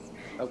business.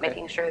 Okay.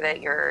 making sure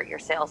that your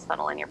sales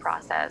funnel and your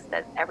process,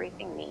 that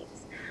everything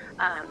meets.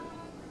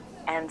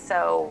 And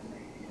so,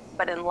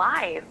 but in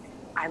life,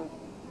 I'm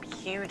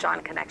huge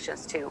on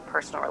connections to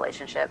personal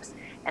relationships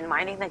and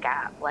minding the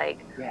gap. Like,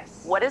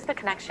 Yes. what is the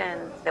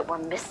connection that we're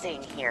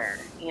missing here,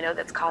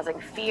 that's causing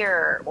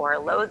fear or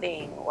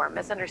loathing or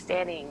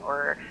misunderstanding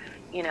or,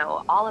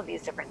 all of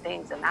these different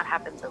things. And that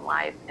happens in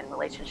life, in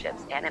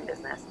relationships, and in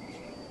business.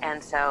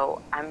 And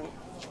so I'm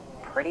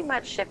pretty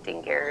much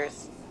shifting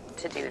gears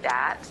to do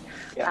that.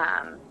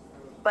 Yeah.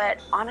 But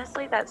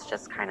honestly, that's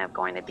just kind of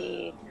going to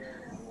be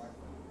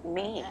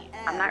me.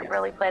 I'm not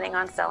really planning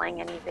on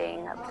selling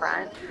anything up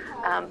front.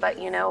 But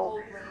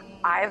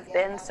I've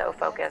been so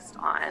focused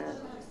on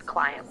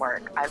client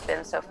work. I've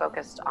been so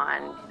focused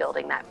on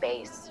building that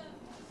base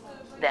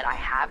that I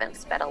haven't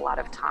spent a lot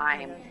of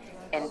time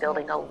in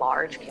building a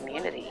large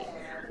community.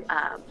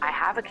 I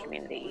have a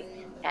community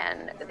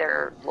and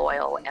they're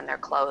loyal and they're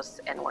close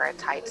and we're a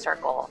tight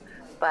circle,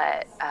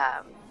 but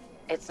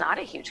it's not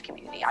a huge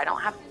community. I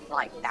don't have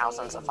like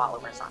thousands of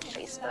followers on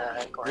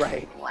Facebook or Right.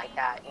 anything like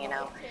that,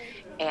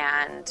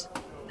 And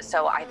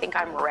so I think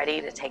I'm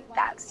ready to take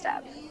that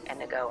step and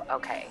to go,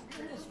 okay,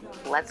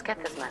 let's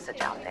get this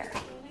message out there.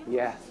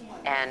 Yeah.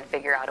 And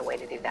figure out a way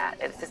to do that.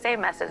 It's the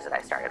same message that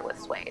I started with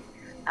Suede.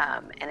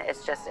 And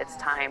it's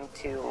time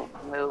to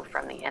move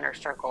from the inner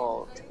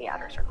circle to the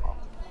outer circle.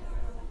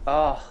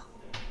 Oh,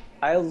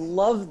 I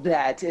love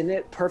that. And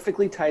it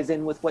perfectly ties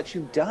in with what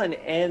you've done.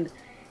 And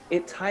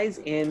it ties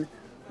in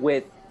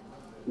with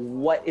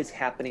what is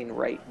happening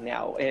right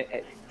now.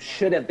 It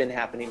should have been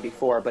happening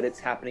before, but it's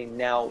happening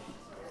now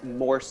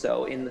more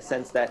so, in the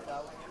sense that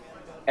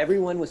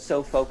everyone was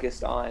so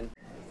focused on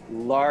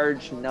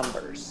large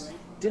numbers.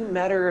 Didn't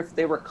matter if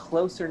they were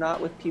close or not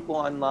with people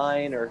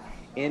online or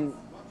in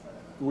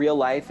real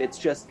life. It's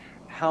just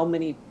how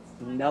many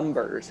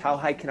numbers, how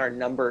high can our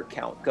number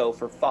count go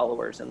for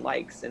followers and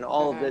likes and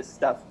all of this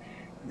stuff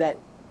that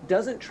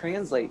doesn't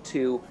translate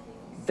to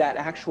that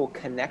actual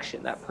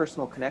connection, that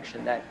personal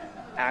connection, that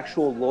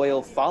actual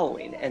loyal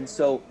following. And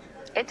so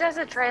it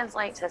doesn't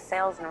translate to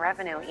sales and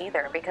revenue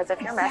either, because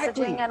if your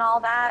Exactly. messaging and all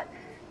that,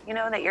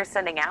 that you're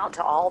sending out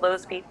to all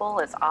those people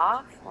is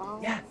off. Well,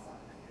 yeah.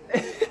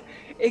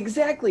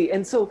 Exactly.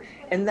 And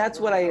that's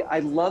what I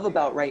love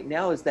about right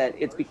now, is that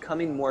it's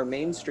becoming more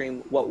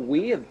mainstream what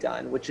we have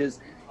done, which is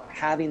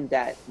having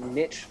that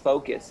niche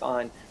focus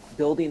on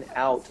building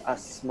out a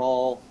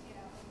small,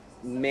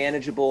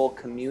 manageable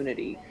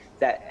community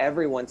that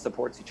everyone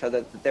supports each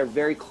other, that they're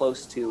very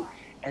close to,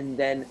 and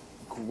then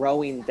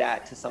growing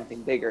that to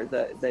something bigger.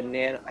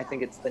 I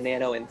think it's the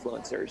nano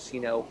influencers,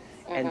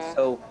 and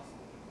so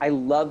I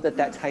love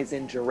that ties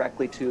in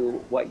directly to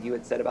what you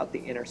had said about the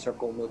inner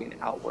circle moving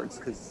outwards,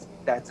 because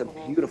that's a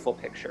beautiful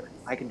picture.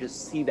 I can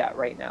just see that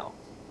right now.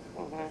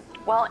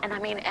 Well, and I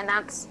mean, and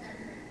that's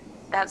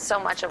so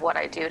much of what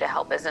I do to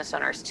help business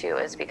owners too,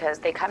 is because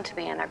they come to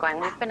me and they're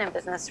going, we've been in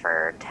business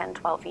for 10,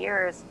 12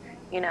 years,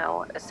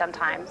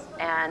 sometimes,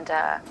 and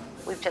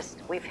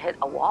we've hit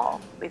a wall.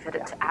 We've hit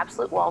an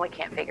absolute wall. We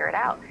can't figure it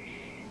out.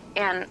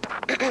 And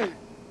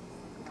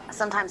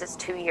sometimes it's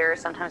 2 years,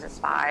 sometimes it's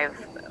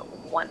 5.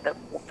 The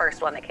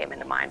first one that came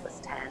into mind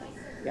was 10.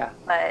 Yeah.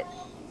 But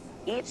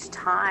each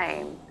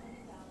time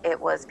it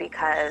was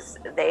because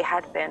they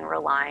had been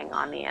relying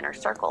on the inner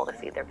circle to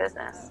feed their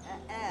business.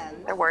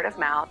 Their word of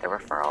mouth, their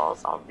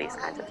referrals, all of these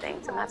kinds of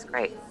things, and that's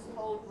great.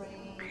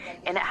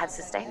 And it had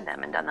sustained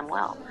them and done them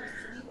well.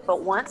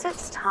 But once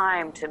it's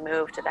time to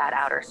move to that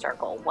outer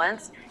circle,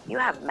 once you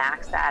have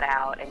maxed that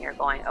out and you're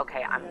going,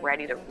 okay, I'm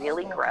ready to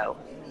really grow,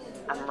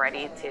 I'm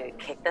ready to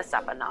kick this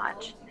up a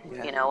notch,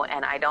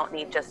 and I don't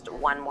need just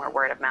one more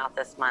word of mouth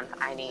this month.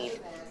 I need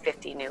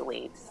 50 new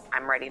leads.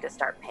 I'm ready to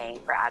start paying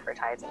for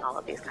advertising, all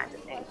of these kinds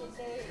of things.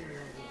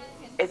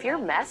 If your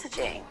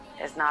messaging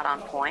is not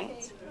on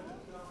point,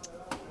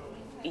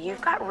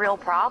 you've got real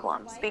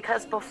problems,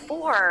 because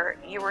before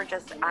you were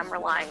just, I'm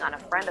relying on a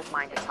friend of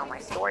mine to tell my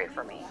story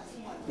for me.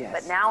 Yes.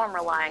 But now I'm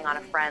relying on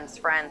a friend's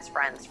friends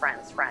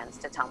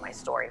to tell my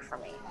story for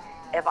me.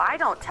 If I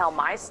don't tell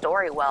my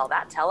story well,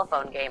 that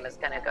telephone game is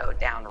going to go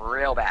down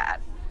real bad.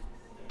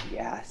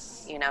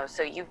 Yes.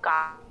 So you've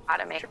got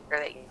to make sure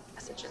that your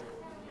message is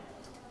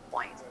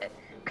point. It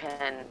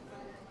can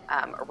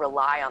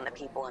rely on the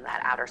people in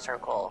that outer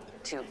circle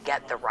to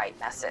get the right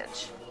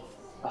message.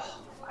 Oh,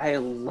 I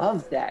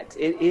love that.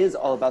 It is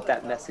all about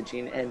that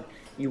messaging, and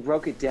you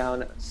broke it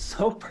down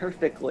so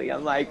perfectly.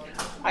 I'm like,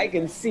 I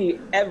can see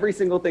every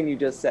single thing you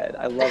just said.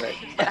 I love it.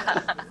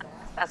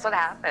 That's what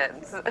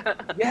happens.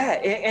 Yeah,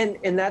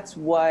 and that's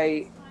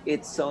why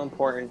it's so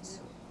important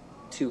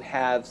to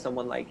have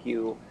someone like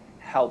you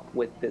help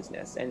with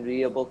business and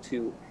be able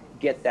to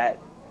get that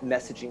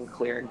messaging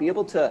clear and be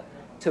able to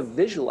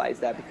visualize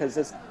that, because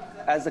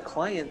as a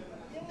client,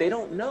 they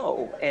don't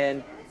know.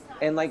 And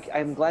like,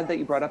 I'm glad that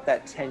you brought up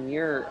that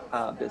 10-year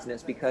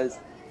business, because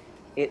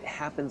it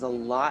happens a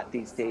lot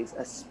these days,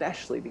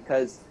 especially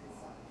because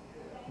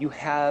you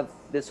have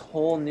this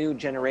whole new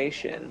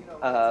generation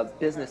of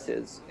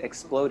businesses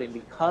exploding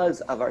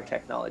because of our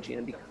technology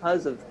and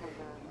because of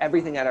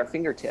everything at our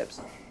fingertips.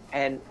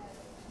 And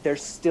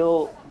there's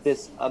still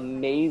this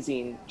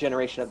amazing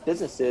generation of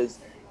businesses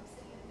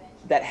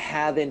that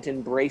haven't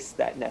embraced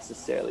that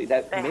necessarily.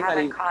 That they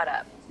haven't caught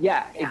up.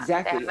 Yeah,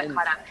 exactly. They haven't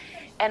caught up.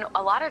 And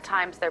a lot of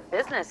times their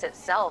business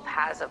itself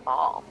has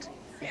evolved,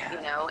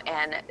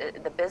 and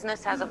the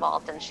business has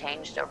evolved and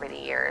changed over the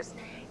years.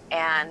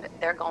 And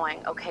they're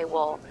going, okay,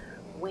 well,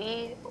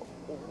 we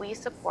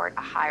support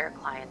a higher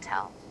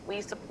clientele.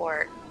 We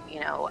support,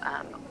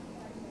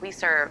 we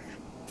serve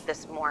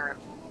this more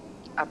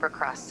upper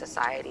crust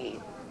society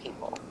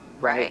people,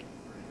 right?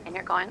 And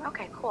you're going,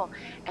 okay, cool.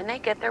 And they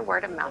get their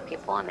word of mouth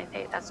people and they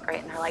think that's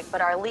great. And they're like, but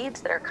our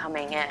leads that are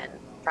coming in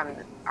from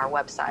our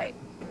website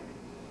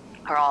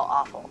are all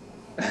awful.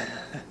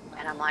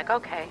 And I'm like,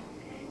 okay.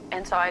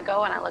 And so I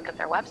go and I look at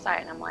their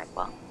website and I'm like,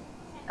 well,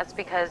 that's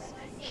because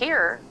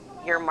here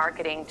you're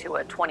marketing to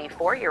a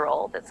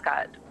 24-year-old that's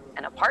got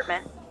an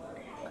apartment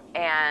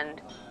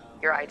and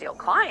your ideal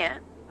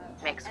client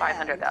makes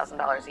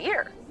 $500,000 a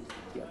year.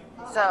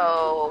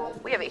 So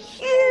we have a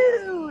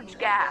huge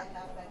gap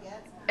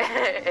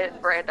in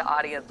brand to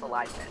audience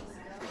alignment.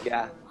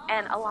 Yeah.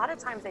 And a lot of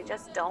times they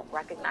just don't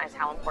recognize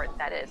how important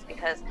that is,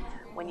 because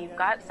when you've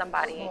got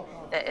somebody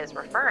that is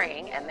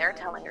referring and they're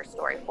telling your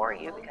story for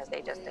you because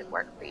they just did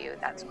work for you,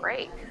 that's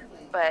great.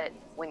 But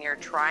when you're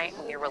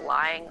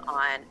relying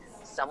on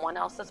someone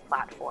else's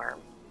platform,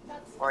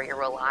 or you're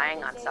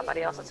relying on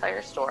somebody else to tell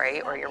your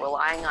story, or you're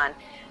relying on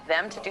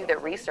them to do the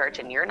research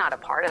and you're not a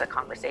part of the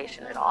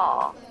conversation at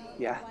all.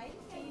 Yeah.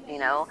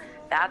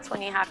 That's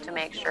when you have to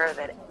make sure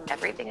that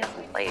everything is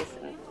in place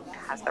and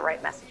has the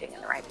right messaging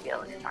and the right feel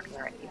and you're talking to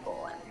the right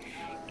people.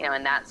 And,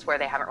 and that's where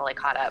they haven't really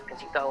caught up,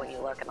 because you go and you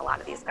look and a lot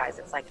of these guys,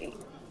 it's like,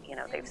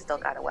 they've still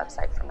got a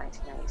website from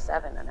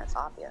 1997 and it's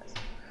obvious.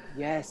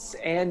 Yes.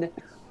 And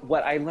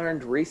what I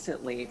learned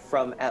recently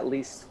from at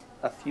least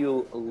a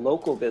few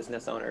local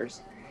business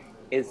owners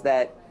is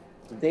that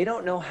they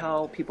don't know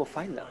how people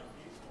find them.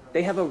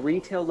 They have a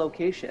retail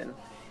location.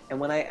 And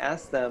when I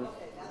asked them,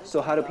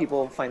 so how do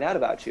people find out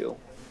about you?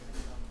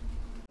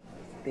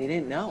 They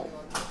didn't know.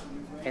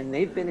 And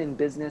they've been in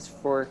business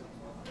for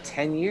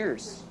 10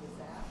 years.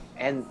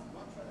 And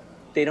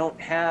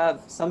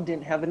some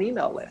didn't have an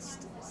email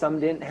list. Some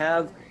didn't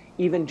have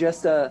even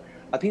just a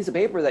piece of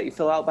paper that you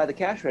fill out by the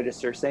cash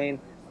register saying,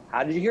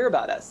 how did you hear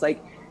about us?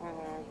 Like,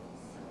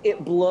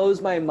 it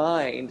blows my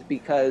mind,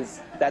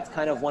 because that's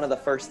kind of one of the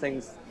first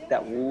things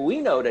that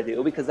we know to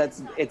do, because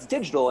it's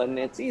digital and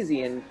it's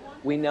easy, and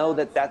we know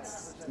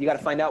that's you got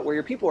to find out where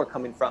your people are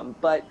coming from.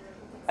 But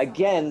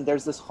again,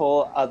 there's this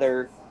whole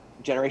other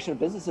generation of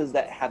businesses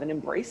that haven't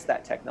embraced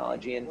that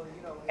technology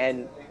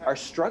and are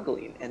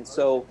struggling. And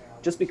so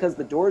just because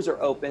the doors are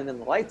open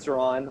and the lights are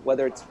on,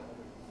 whether it's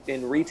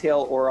in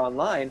retail or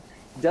online,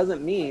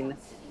 doesn't mean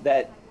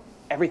that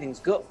everything's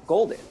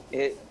golden.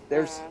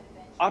 There's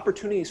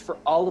opportunities for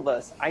all of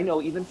us. I know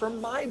even for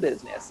my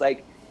business,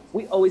 like,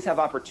 we always have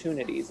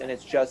opportunities, and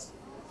it's just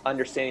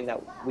understanding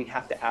that we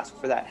have to ask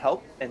for that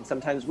help. And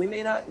sometimes we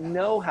may not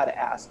know how to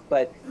ask,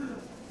 but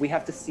we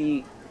have to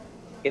see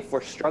if we're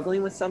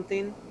struggling with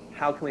something,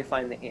 how can we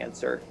find the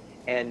answer?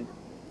 And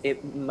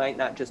it might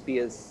not just be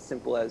as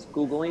simple as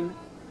Googling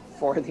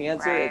for the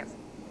answer. Right.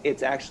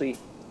 It's actually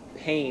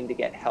paying to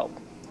get help.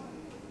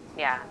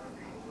 Yeah.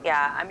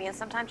 I mean,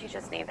 sometimes you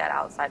just need that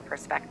outside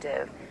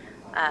perspective.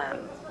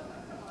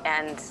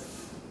 And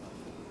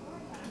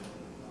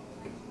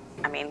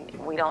I mean,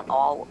 we don't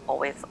all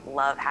always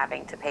love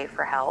having to pay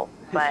for help,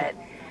 but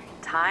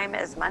time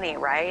is money,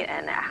 right?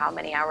 And how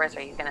many hours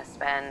are you going to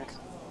spend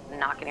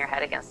knocking your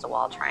head against a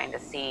wall trying to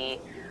see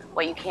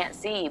what you can't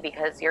see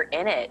because you're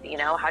in it?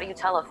 How do you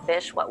tell a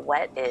fish what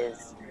wet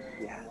is?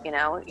 Yeah.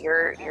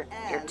 You're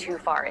too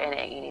far in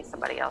it. You need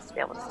somebody else to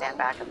be able to stand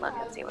back and look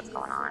and see what's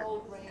going on.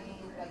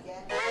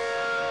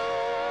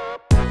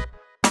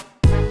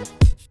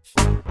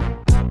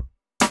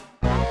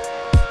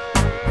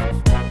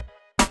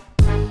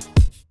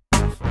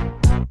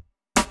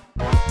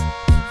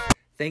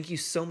 Thank you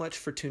so much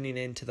for tuning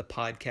in to the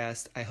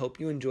podcast. I hope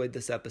you enjoyed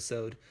this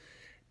episode.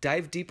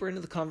 Dive deeper into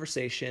the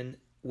conversation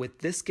with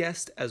this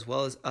guest as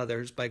well as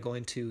others by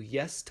going to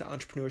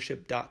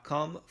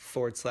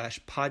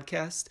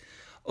yes-to-entrepreneurship.com/podcast.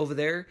 Over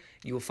there,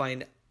 you will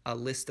find a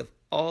list of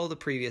all the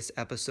previous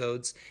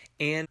episodes,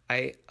 and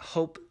I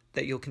hope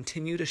that you'll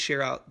continue to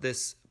share out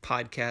this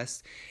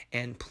podcast,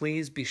 and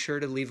please be sure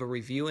to leave a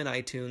review in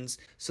iTunes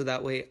so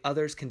that way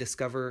others can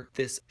discover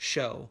this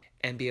show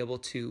and be able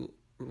to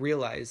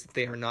realize that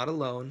they are not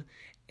alone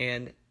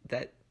and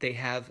that they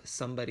have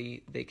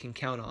somebody they can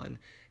count on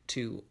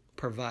to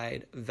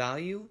provide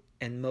value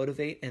and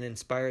motivate and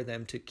inspire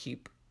them to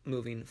keep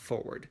moving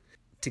forward.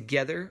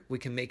 Together, we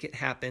can make it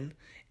happen.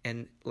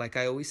 And like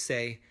I always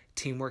say,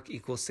 teamwork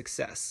equals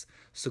success.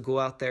 So go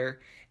out there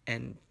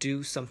and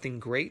do something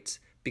great,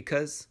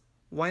 because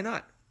why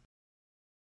not?